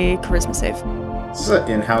a charisma save. This is an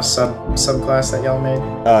in-house subclass that y'all made.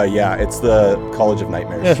 Yeah, it's the College of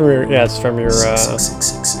Nightmares. Yeah, it's from your...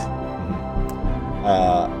 Six.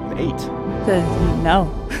 An 8. No.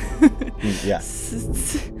 Yeah.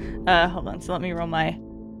 Hold on. So let me roll my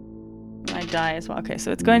die as well. Okay,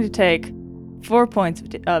 so it's going to take 4 points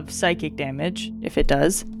of psychic damage if it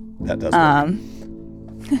does. That does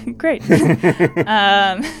work. Great.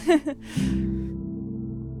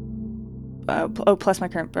 Plus my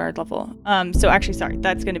current bard level. So actually, sorry,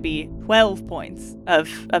 that's going to be 12 points of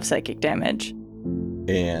psychic damage.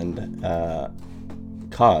 And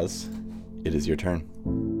Kaz, it is your turn.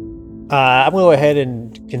 I'm going to go ahead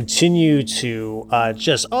and continue to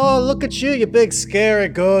look at you big scary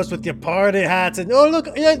ghost with your party hats. And look,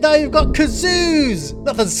 now you've got kazoos.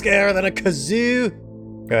 Nothing scarier than a kazoo.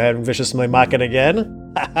 Go ahead and viciously mock it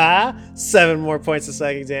again. 7 more points of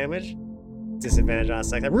psychic damage. Disadvantage on a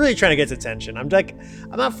second. I'm really trying to get its attention. I'm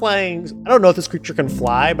not flying. I don't know if this creature can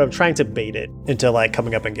fly, but I'm trying to bait it into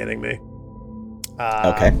coming up and getting me.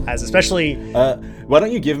 Okay. As especially. Why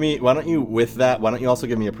don't you also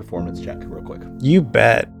give me a performance check real quick? You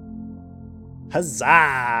bet.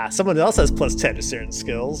 Huzzah! Someone else has plus 10 to certain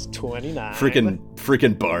skills. 29.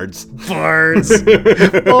 Freaking bards. Bards.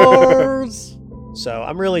 Bards. So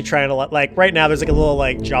I'm really trying to right now there's a little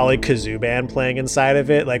jolly kazoo band playing inside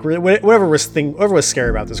of it. Whatever was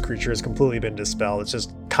scary about this creature has completely been dispelled. It's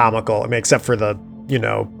just comical. I mean, except for the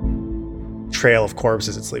trail of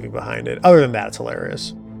corpses it's leaving behind it. Other than that, it's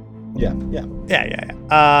hilarious. Yeah.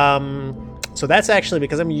 So that's actually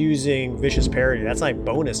because I'm using Vicious Parody. That's my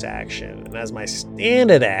bonus action, and as my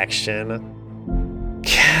standard action, I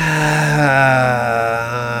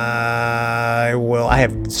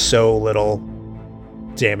have so little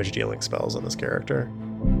damage dealing spells on this character.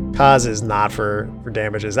 Kaz is not for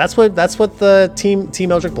damages. That's what the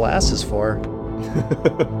Team Eldritch Blast is for.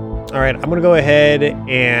 All right, I'm gonna go ahead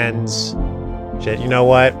and shit. You know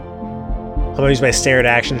what? I'm gonna use my standard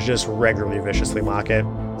action to just regularly viciously mock it.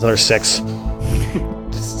 It's another 6.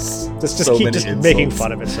 just keep making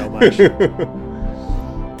fun of it so much.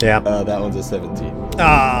 Yeah. That one's a 17.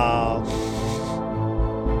 Oh.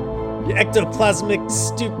 You ectoplasmic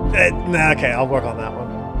stupid. Nah, okay, I'll work on that one.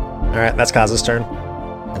 All right, that's Kaz's turn.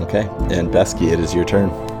 Okay, and Besky, it is your turn.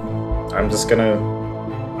 I'm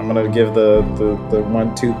gonna give the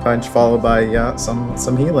 1-2 punch followed by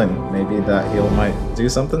some healing. Maybe that heal might do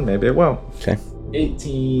something. Maybe it won't. Okay.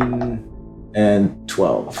 18 and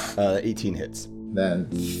 12. 18 hits. Then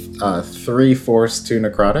 3 force, 2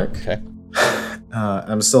 necrotic. Okay.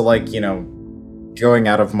 I'm still going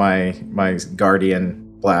out of my guardian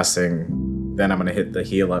blasting. Then I'm gonna hit the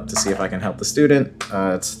heal up to see if I can help the student.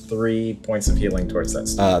 It's 3 points of healing towards that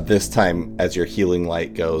student. This time, as your healing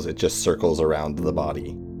light goes, it just circles around the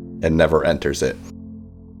body and never enters it.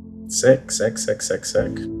 Sick.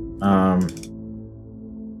 All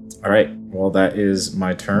right. Well, that is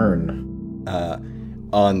my turn.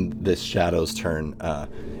 On this shadow's turn,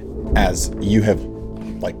 as you have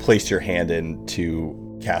placed your hand in to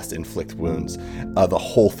cast inflict wounds, the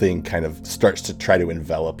whole thing kind of starts to try to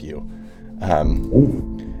envelop you.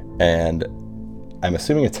 And I'm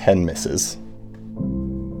assuming a 10 misses.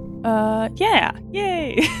 Yeah.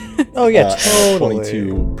 Yay. Oh yeah, totally.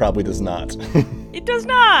 22 probably does not. It does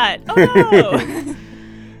not. Oh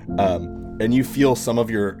no. And you feel some of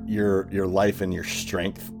your life and your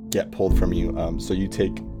strength get pulled from you. So you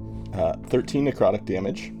take 13 necrotic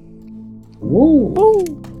damage. Woo.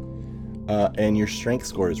 And your strength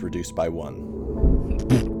score is reduced by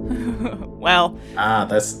 1. Well.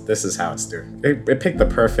 This is how it's doing. It picked the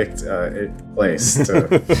perfect place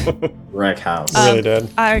to wreck house. It really did.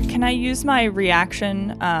 Can I use my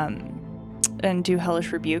reaction and do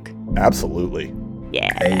Hellish Rebuke? Absolutely. Yeah.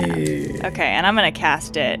 Hey. Okay, and I'm gonna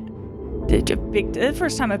cast it. The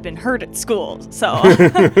first time I've been hurt at school, so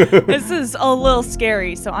this is a little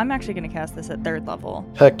scary. So I'm actually gonna cast this at 3rd level.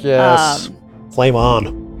 Heck yes. Flame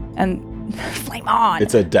on. And flame on.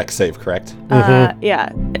 It's a deck save, correct? Yeah.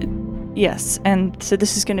 Yes, and so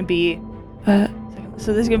this is gonna be. So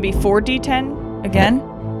this is gonna be 4d10 again.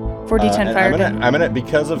 4d10 fire damage. I'm gonna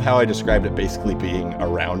because of how I described it basically being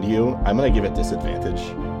around you, I'm gonna give it disadvantage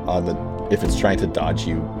on if it's trying to dodge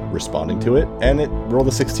you responding to it, and it rolled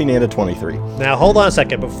a 16 and a 23. Now hold on a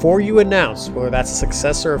second. Before you announce whether that's a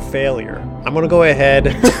success or a failure, I'm gonna go ahead.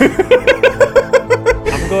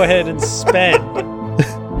 And spend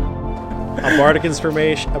a bardic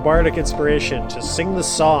inspiration to sing the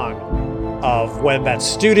song of when that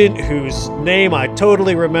student whose name I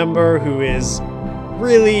totally remember, who is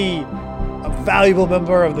really a valuable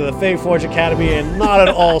member of the Fey Forge Academy and not at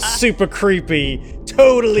all super creepy,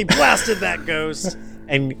 totally blasted that ghost,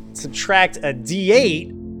 and subtract a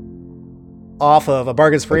d8 off of a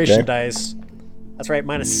bardic inspiration dice. That's right,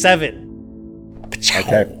 -7.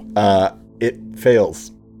 Okay. It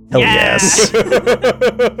fails. Hell yes.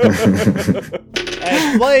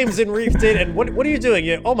 And flames enwreathed it, and what are you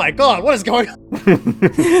doing? Oh my god, what is going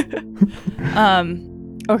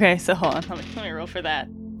on? Okay, so hold on. Let me roll for that.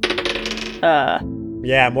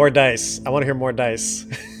 Yeah, more dice. I want to hear more dice.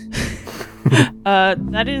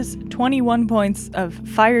 That is 21 points of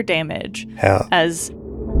fire damage. Hell. As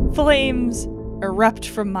flames erupt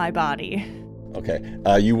from my body. Okay.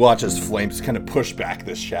 You watch as flames kind of push back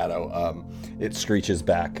this shadow. It screeches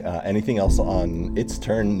back. Anything else on its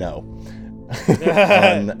turn? No.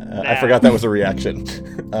 I forgot that was a reaction.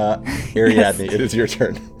 Ariadne, it is your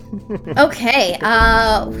turn. Okay.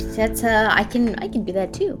 That's I can do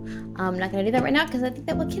that too. I'm not gonna do that right now because I think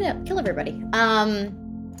that will kill everybody.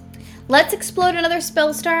 Let's explode another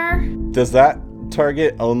spell star. Does that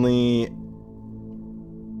target only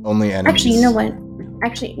enemies? Actually, you know what?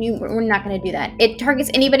 We're not going to do that. It targets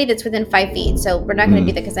anybody that's within 5 feet, so we're not going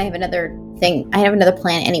to do that because I have another thing. I have another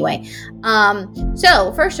plan anyway.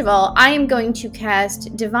 So, first of all, I am going to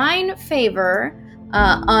cast Divine Favor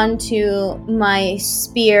onto my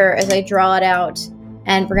spear as I draw it out,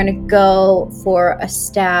 and we're going to go for a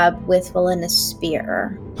stab with Valenna's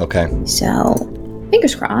spear. Okay. So,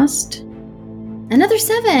 fingers crossed. Another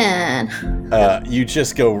 7. You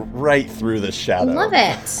just go right through the shadow. Love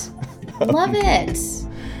it. Love it.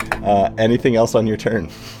 Anything else on your turn?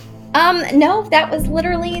 No, that's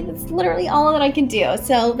literally all that I can do.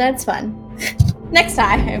 So that's fun. Next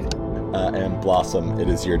time. And Blossom, it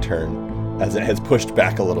is your turn, as it has pushed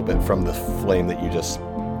back a little bit from the flame that you just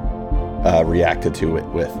reacted to it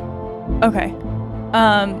with. Okay.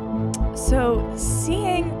 So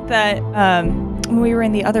seeing that when we were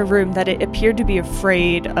in the other room that it appeared to be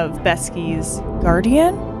afraid of Besky's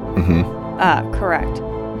guardian. Mm-hmm. Correct.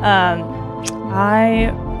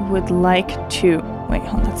 I would like to... Wait,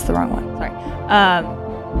 hold on, that's the wrong one. Sorry. I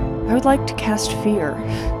would like to cast Fear.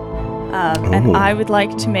 And I would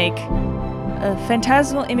like to make a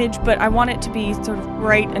phantasmal image, but I want it to be sort of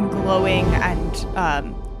bright and glowing and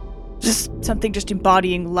just something just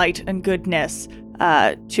embodying light and goodness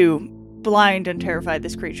to blind and terrify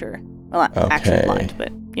this creature. Well, not actually blind,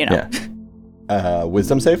 but, you know. Yeah.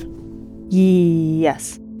 Wisdom save?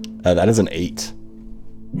 Yes. That is an 8.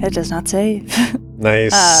 It does not save.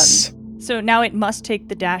 Nice. So now it must take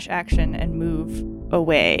the dash action and move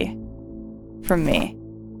away from me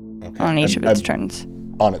on each of its turns.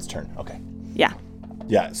 On its turn, okay. Yeah.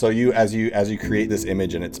 Yeah. So as you create this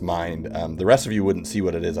image in its mind, the rest of you wouldn't see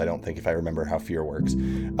what it is. I don't think, if I remember how fear works.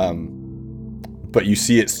 But you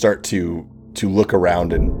see it start to look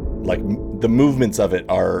around, and like the movements of it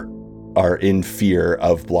are in fear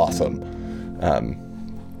of Blossom.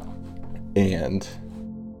 And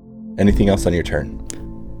anything else on your turn?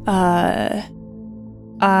 No,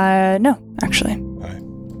 actually. All right.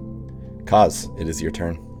 Kaz, it is your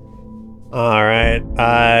turn. All right.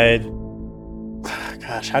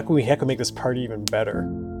 Gosh, how can we make this party even better?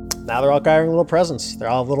 Now they're all carrying little presents. They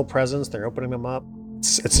all have little presents. They're opening them up.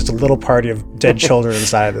 It's just a little party of dead children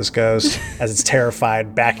inside of this ghost as it's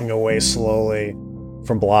terrified, backing away slowly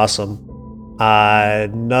from Blossom. There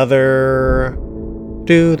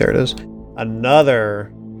it is. Another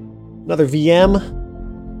VM.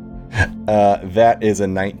 That is a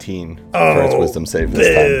 19 for its wisdom save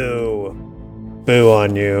this time. Boo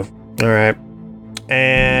on you. All right.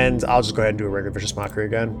 And I'll just go ahead and do a regular vicious mockery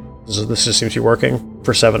again. This just seems to be working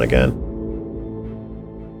for 7 again.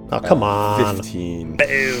 Oh, come on. 15.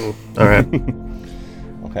 Boo. All right.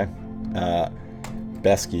 Okay.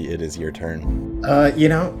 Besky, it is your turn.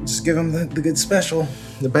 Just give him the good special.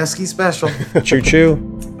 The Besky special. Choo choo.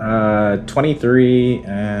 23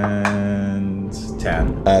 and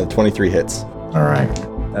 10. 23 hits. All right.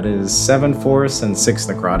 That is 7 force and 6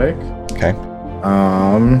 necrotic. Okay.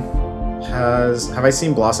 Have I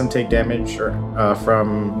seen Blossom take damage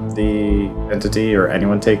from the entity, or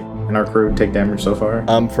anyone in our crew take damage so far?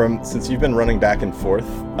 Since you've been running back and forth,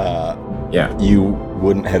 Yeah. you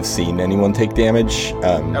wouldn't have seen anyone take damage.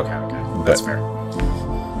 Okay. That's fair.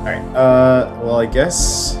 All right. Well, I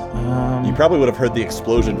guess. You probably would have heard the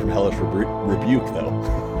explosion from Hellish Rebuke, though.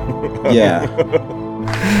 Yeah.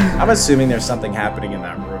 I'm assuming there's something happening in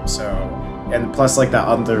that room, so. And plus, like, that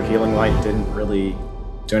other healing light didn't really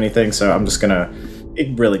do anything, so I'm just gonna.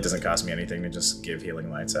 It really doesn't cost me anything to just give healing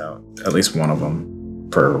lights out. At least one of them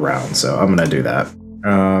per round, so I'm gonna do that.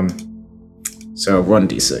 So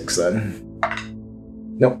 1d6 then.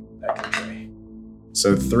 Nope, that can be.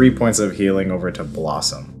 So 3 points of healing over to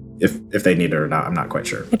Blossom. If they need it or not, I'm not quite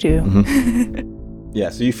sure. I do. Yeah,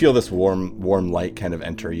 so you feel this warm light kind of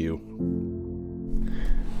enter you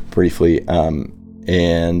briefly.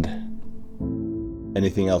 And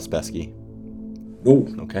anything else, Besky? Ooh.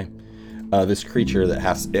 Okay. This creature that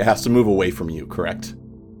has to move away from you, correct?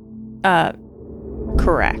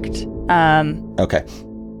 Correct. Okay.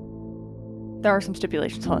 There are some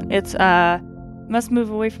stipulations. Hold on. It's must move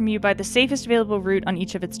away from you by the safest available route on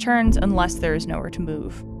each of its turns, unless there is nowhere to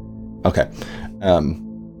move. Okay.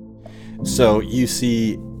 So you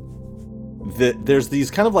see that there's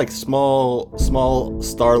these kind of like small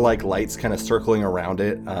star-like lights kind of circling around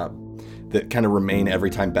it that kind of remain every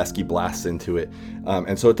time Besky blasts into it.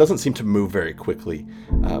 And so it doesn't seem to move very quickly.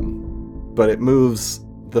 But it moves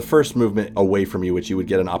the first movement away from you, which you would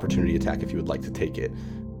get an opportunity attack if you would like to take it.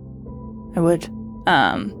 I would.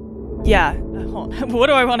 Yeah. Hold on. What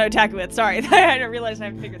do I want to attack it with? Sorry, I didn't realize I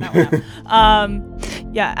haven't figured that one out.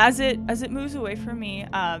 Yeah. As it moves away from me,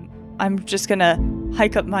 I'm just gonna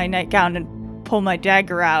hike up my nightgown and pull my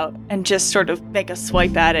dagger out and just sort of make a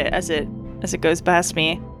swipe at it as it goes past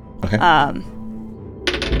me. Okay.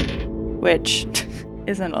 Which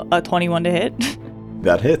isn't a 21 to hit.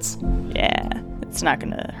 That hits. Yeah. It's not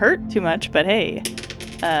gonna hurt too much, but hey,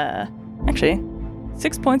 actually,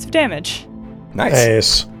 6 points of damage.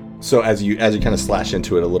 Nice. So as you kind of slash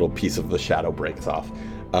into it, a little piece of the shadow breaks off,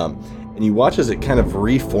 and you watch as it kind of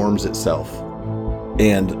reforms itself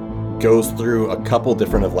and goes through a couple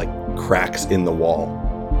different of like cracks in the wall,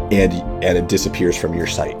 and it disappears from your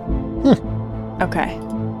sight. Okay.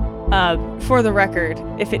 For the record,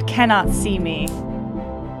 if it cannot see me,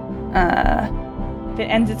 if it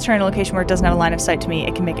ends its turn in a location where it doesn't have a line of sight to me,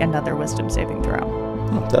 it can make another wisdom saving throw.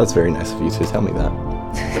 Oh, that's very nice of you to tell me that.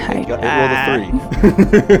 It rolled a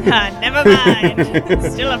 3. Never mind.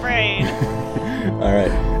 Still afraid. All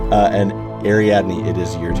right. And Ariadne, it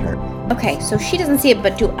is your turn. Okay, so she doesn't see it,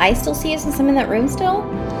 but do I still see it since I'm in that room still?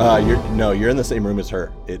 You're in the same room as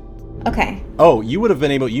her. Okay. Oh, you would have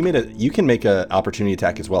been able. You can make an opportunity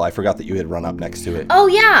attack as well. I forgot that you had run up next to it. Oh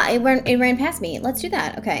yeah, it ran past me. Let's do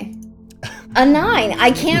that. Okay. A 9.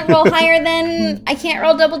 I can't roll higher than. I can't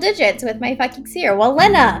roll double digits with my fucking seer. Well,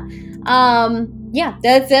 Lena. Yeah,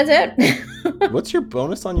 that's it. What's your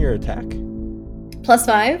bonus on your attack?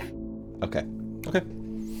 +5. Okay.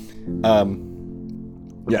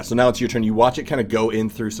 Yeah, so now it's your turn. You watch it kind of go in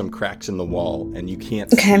through some cracks in the wall, and you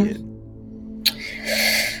can't see it.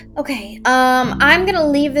 Okay. I'm gonna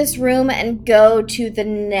leave this room and go to the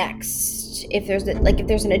next. If there's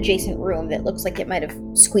an adjacent room that looks like it might have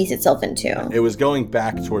squeezed itself into. It was going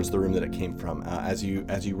back towards the room that it came from. As you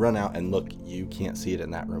run out and look, you can't see it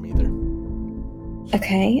in that room either.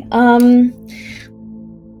 Okay.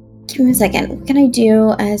 Give me a second. What can I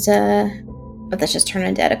do as a... Oh, that's just turn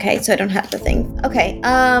undead. Okay, so I don't have the thing. Okay.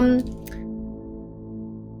 I'm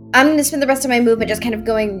going to spend the rest of my movement just kind of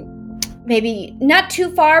going maybe not too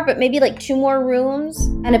far, but maybe like 2 more rooms.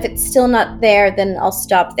 And if it's still not there, then I'll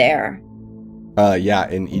stop there. Yeah,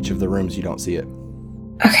 in each of the rooms you don't see it.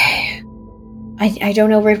 Okay. I don't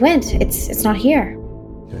know where it went. It's not here.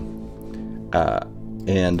 Okay.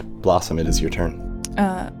 And Blossom, it is your turn.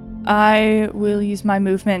 I will use my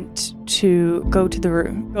movement to go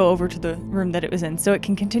over to the room that it was in, so it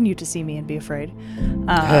can continue to see me and be afraid.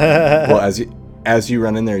 Well, as you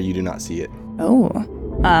run in there, you do not see it. Oh,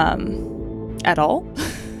 at all?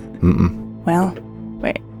 Mm-mm. Well,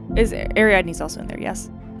 wait. Is Ariadne's also in there? Yes.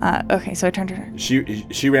 Okay, so I turned to her.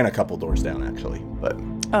 She ran a couple doors down actually, but.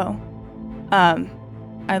 Oh.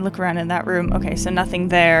 I look around in that room. Okay, so nothing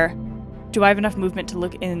there. Do I have enough movement to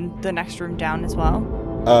look in the next room down as well?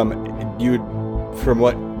 You would,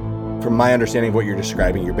 from my understanding of what you're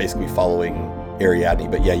describing, you're basically following Ariadne,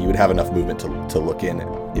 but yeah, you would have enough movement to look in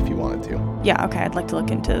if you wanted to. Yeah, okay, I'd like to look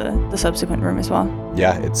into the subsequent room as well.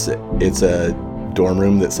 Yeah, it's a dorm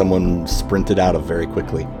room that someone sprinted out of very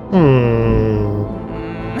quickly.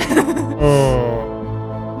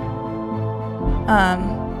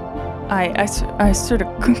 I sort of,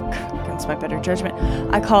 against my better judgment,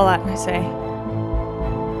 I call out and I say,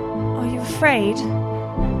 "Are you afraid?"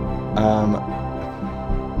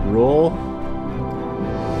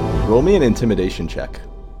 Roll me an intimidation check.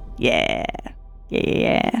 Yeah.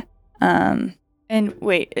 And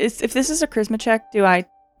wait, if this is a charisma check, do I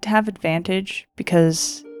have advantage?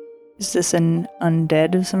 Because is this an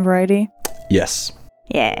undead of some variety? Yes.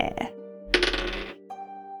 Yeah.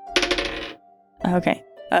 Okay.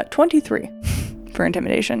 23 for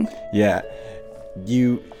intimidation. Yeah.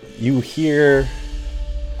 You hear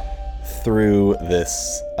through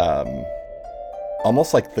this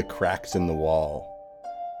almost like the cracks in the wall,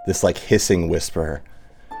 this like hissing whisper.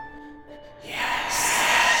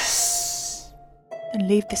 Yes. Then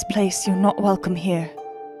leave this place. You're not welcome here.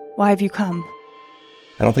 Why have you come?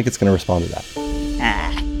 I don't think it's going to respond to that.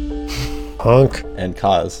 Punk. And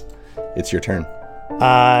Kaz, it's your turn.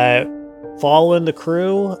 Following the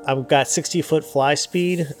crew, I've got 60-foot fly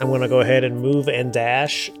speed. I'm going to go ahead and move and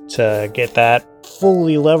dash to get that.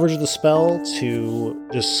 Fully leverage the spell to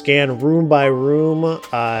just scan room by room.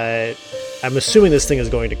 I'm assuming this thing is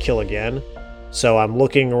going to kill again. So I'm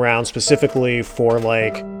looking around specifically for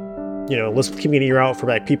let's keep an ear out for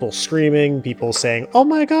like people screaming, people saying, "Oh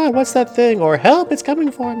my god, what's that thing?" or "Help, it's coming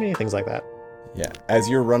for me," things like that. Yeah, as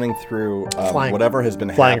you're running through whatever has been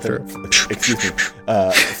flying happening. through. Excuse me,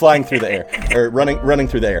 flying through the air or running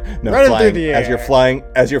through the air. No, Running flying through the as you're air.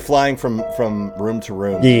 flying from room to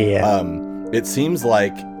room. Yeah. It seems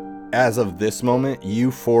like as of this moment,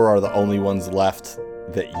 you four are the only ones left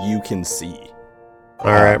that you can see.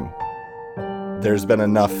 All right. There's been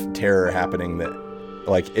enough terror happening that,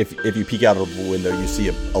 like, if you peek out of the window, you see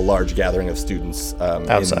a large gathering of students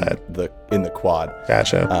outside in the quad.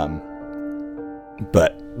 Gotcha.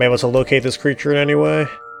 But Am I able to locate this creature in any way?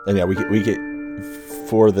 and yeah, we get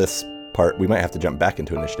for this part, we might have to jump back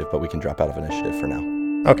into initiative, but we can drop out of initiative for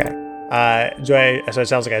now. Okay. So it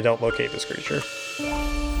sounds like I don't locate this creature.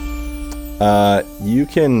 You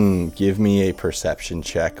can give me a perception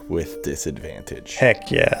check with disadvantage.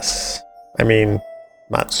 Heck yes. I mean,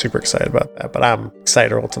 not super excited about that, but I'm excited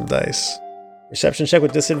to roll some dice. Perception check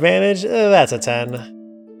with disadvantage? That's a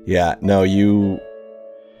 10. Yeah, no,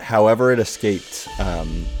 however it escaped,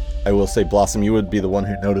 I will say, Blossom, you would be the one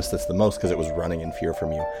who noticed this the most because it was running in fear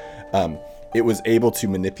from you. It was able to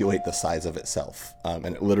manipulate the size of itself,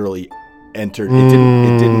 and it literally entered.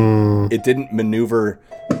 It didn't maneuver,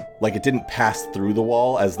 like it didn't pass through the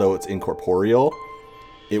wall as though it's incorporeal.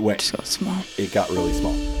 It went So small. It got really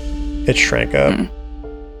small. It shrank up.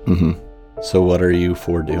 Mm-hmm. So what are you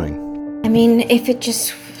for doing? I mean, if it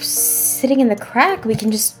just sitting in the crack, we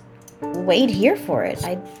can just wait here for it.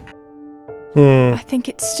 I think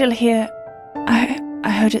it's still here. I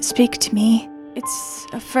heard it speak to me. It's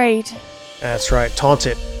afraid. That's right. Taunt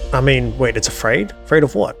it. I mean, wait, it's afraid? Afraid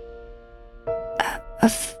of what?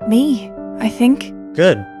 Of me, I think.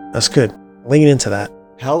 Good. That's good. Lean into that.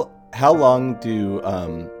 How long do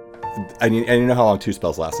I need to know how long two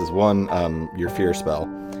spells last. Is one your fear spell,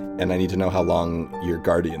 and I need to know how long your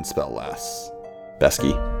guardian spell lasts.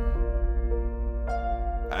 Besky.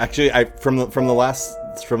 Actually, from the last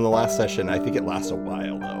session, I think it lasts a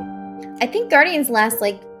while though. I think Guardians last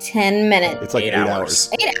like 10 minutes. It's like 8 hours.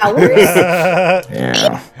 8 hours?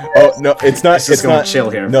 Yeah. Oh no, it's not. It's not chill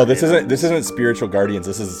here. No, this isn't spiritual guardians.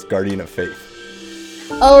 This is Guardian of Faith.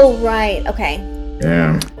 Oh right. Okay.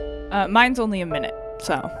 Yeah. Mine's only a minute,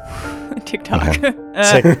 so TikTok.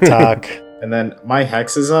 TikTok. And then my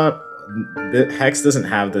hex is up. The hex doesn't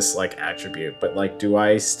have this like attribute, but like, do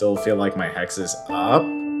I still feel like my hex is up,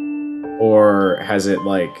 or has it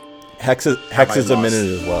like hex is a minute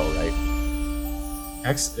as well, right?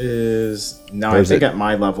 Hex is no. Or I is think it- at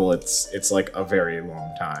my level, it's like a very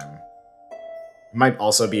long time. It might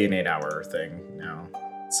also be an 8-hour thing now.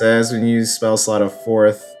 It says when you use spell slot of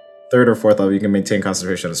third or fourth level, you can maintain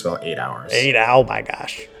concentration on the spell 8 hours. 8 hours. Oh my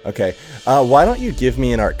gosh. Okay. Why don't you give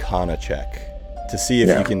me an Arcana check to see if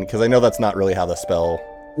you can? Because I know that's not really how the spell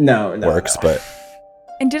works, but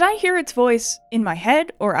And did I hear its voice in my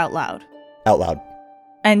head or out loud? out loud.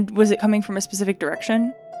 And was it coming from a specific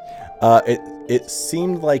direction? It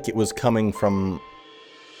seemed like it was coming from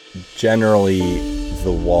generally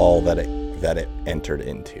the wall that that it entered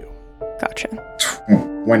into. Gotcha.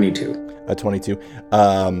 22. A 22.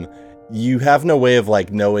 You have no way of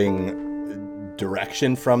like knowing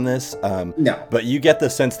direction from this. No. But you get the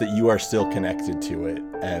sense that you are still connected to it,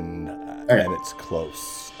 and it's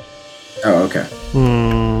close. Oh, okay.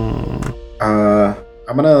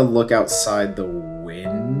 I'm gonna look outside the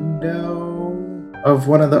window of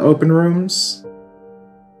one of the open rooms.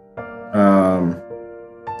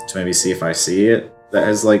 To maybe see if I see it. That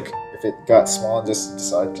is like, if it got small and just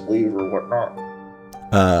decided to leave or whatnot.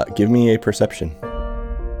 Give me a perception.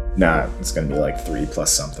 Nah, it's gonna be like 3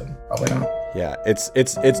 plus something. Probably not. Yeah, it's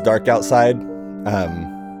dark outside.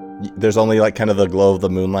 There's only like kind of the glow of the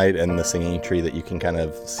moonlight and the singing tree that you can kind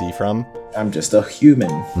of see from. I'm just a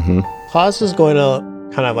human. Haas is going to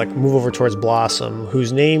kind of like move over towards Blossom,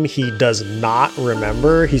 whose name he does not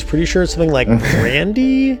remember. He's pretty sure it's something like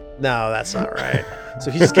Brandy. No, that's not right.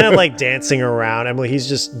 So he's just kind of like dancing around. Emily, he's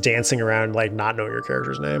just dancing around, like not knowing your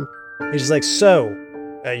character's name. He's just like, so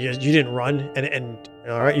you didn't run, and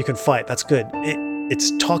all right, you can fight. That's good.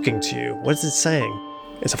 It's talking to you. What's it saying?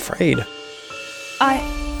 It's afraid. I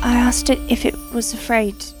asked it if it was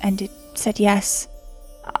afraid, and it said yes.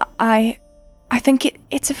 I think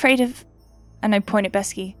it's afraid of, and I point at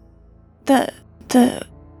Besky. The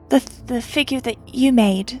figure that you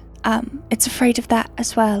made. It's afraid of that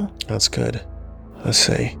as well. That's good. Let's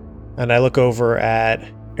see. And I look over at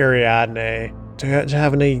Ariadne. Do you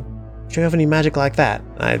have any magic like that?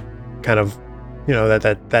 I kind of,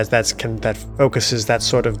 that focuses that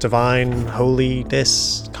sort of divine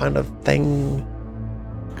holiness kind of thing.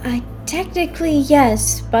 Technically,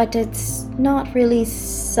 yes, but it's not really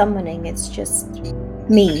summoning, it's just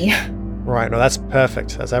me. Right, no, that's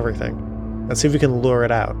perfect. That's everything. Let's see if we can lure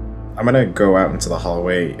it out. I'm gonna go out into the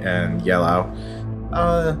hallway and yell out,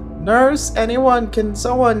 nurse,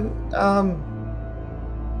 someone,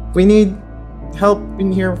 we need help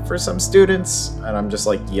in here for some students. And I'm just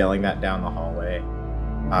like yelling that down the hallway.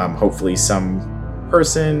 Hopefully some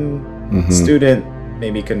person, student,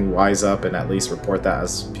 maybe can wise up and at least report that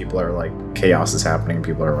as people are like, chaos is happening,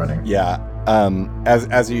 people are running. Yeah.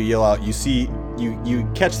 As you yell out, you see, you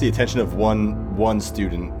catch the attention of one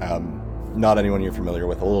student, not anyone you're familiar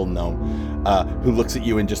with, a little gnome, who looks at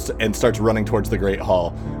you and starts running towards the Great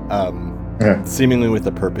Hall, seemingly with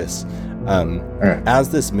a purpose. As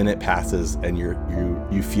this minute passes and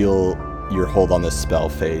you feel your hold on this spell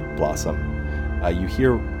fade, Blossom, you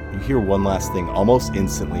hear one last thing almost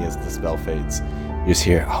instantly as the spell fades. You just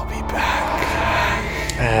hear, "I'll be back."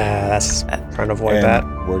 That's trying to avoid that.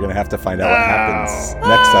 We're gonna have to find out what happens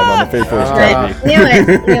next time on the Fate Forge Academy.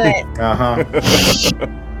 Knew it. Uh-huh.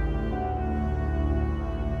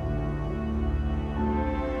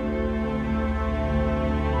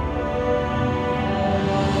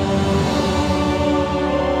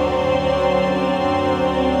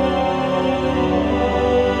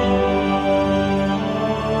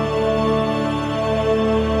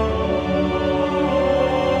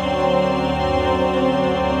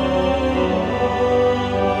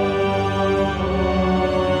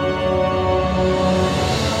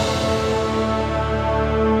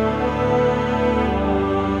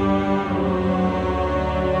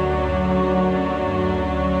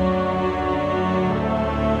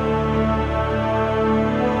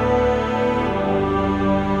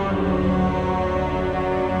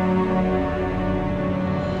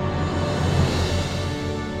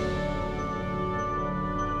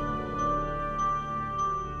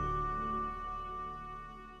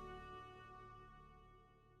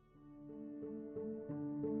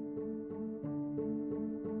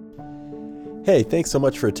 Hey, thanks so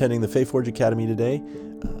much for attending the Fate Forge Academy today.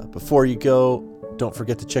 Before you go, don't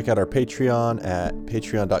forget to check out our Patreon at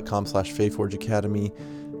patreon.com/FateForgeAcademy,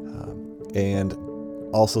 and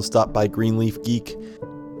also stop by Greenleaf Geek,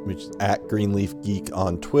 which is at Greenleaf Geek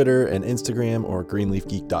on Twitter and Instagram, or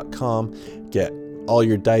greenleafgeek.com. Get all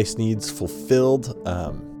your dice needs fulfilled.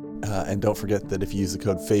 And don't forget that if you use the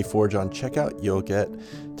code FAYFORGE on checkout, you'll get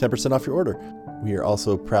 10% off your order. We are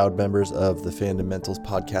also proud members of the Fandomentals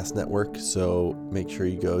Podcast Network, so make sure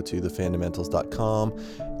you go to thefandomentals.com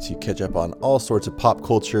to catch up on all sorts of pop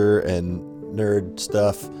culture and nerd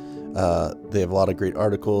stuff. They have a lot of great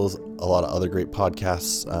articles, a lot of other great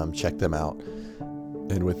podcasts. Check them out.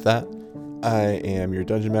 And with that, I am your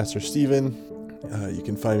Dungeon Master, Steven. You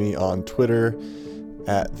can find me on Twitter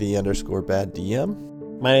at @the_baddDM.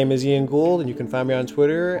 My name is Ian Gould, and you can find me on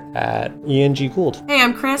Twitter at ENGGould. Hey,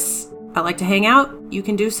 I'm Chris. I like to hang out. You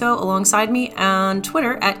can do so alongside me on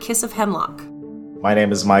Twitter at Kiss of Hemlock. My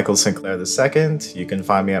name is Michael Sinclair II. You can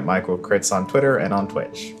find me at Michael Crits on Twitter and on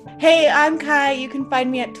Twitch. Hey, I'm Kai. You can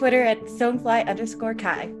find me at Twitter at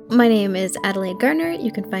stonefly_Kai. My name is Adelaide Gardner.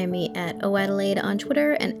 You can find me at oadelaide on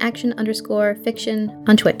Twitter and action_fiction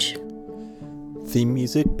on Twitch. Theme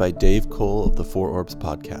music by Dave Cole of the Four Orbs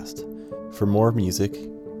podcast. For more music,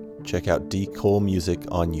 check out D. Cole Music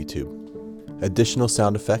on YouTube. Additional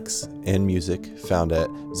sound effects and music found at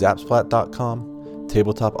zapsplat.com,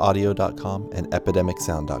 tabletopaudio.com, and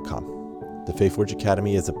epidemicsound.com. The Faithforge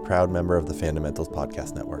Academy is a proud member of the Fundamentals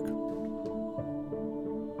Podcast Network.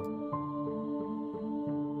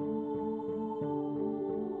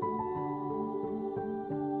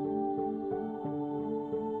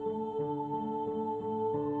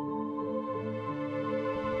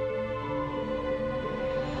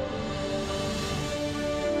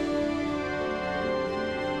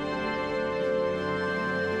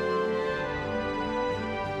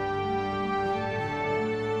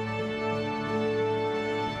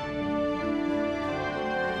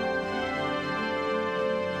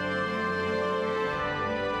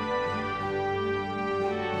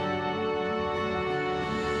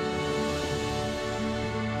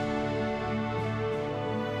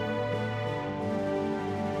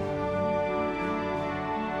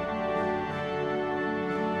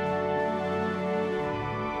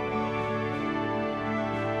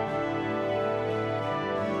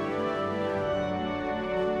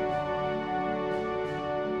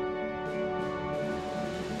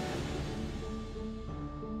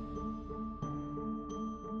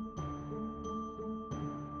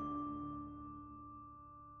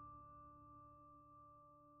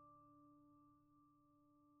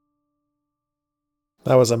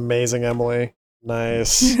 That was amazing, Emily.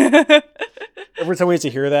 Nice. Every time we have to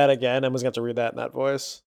hear that again, Emily's going to have to read that in that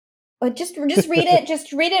voice. But just read it.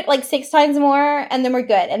 Just read it like 6 times more, and then we're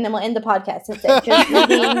good. And then we'll end the podcast. That's it. Just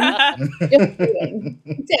reading. Just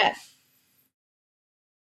reading. Yeah.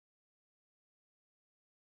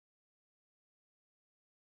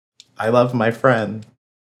 I love my friend.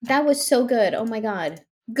 That was so good. Oh my god.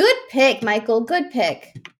 Good pick, Michael. Good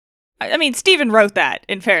pick. I mean, Steven wrote that,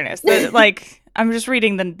 in fairness. Like, I'm just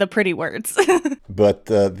reading the pretty words. But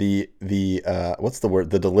the what's the word?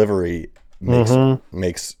 The delivery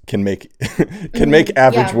can make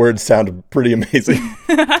average words sound pretty amazing.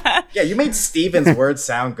 Yeah, you made Steven's words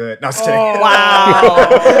sound good. No, I was kidding. Wow.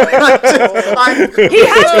 He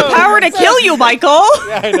has the power to kill you, Michael.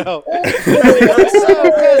 Yeah, I know. That's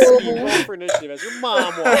so pesky. Roll for initiative as your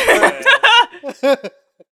mom walks away.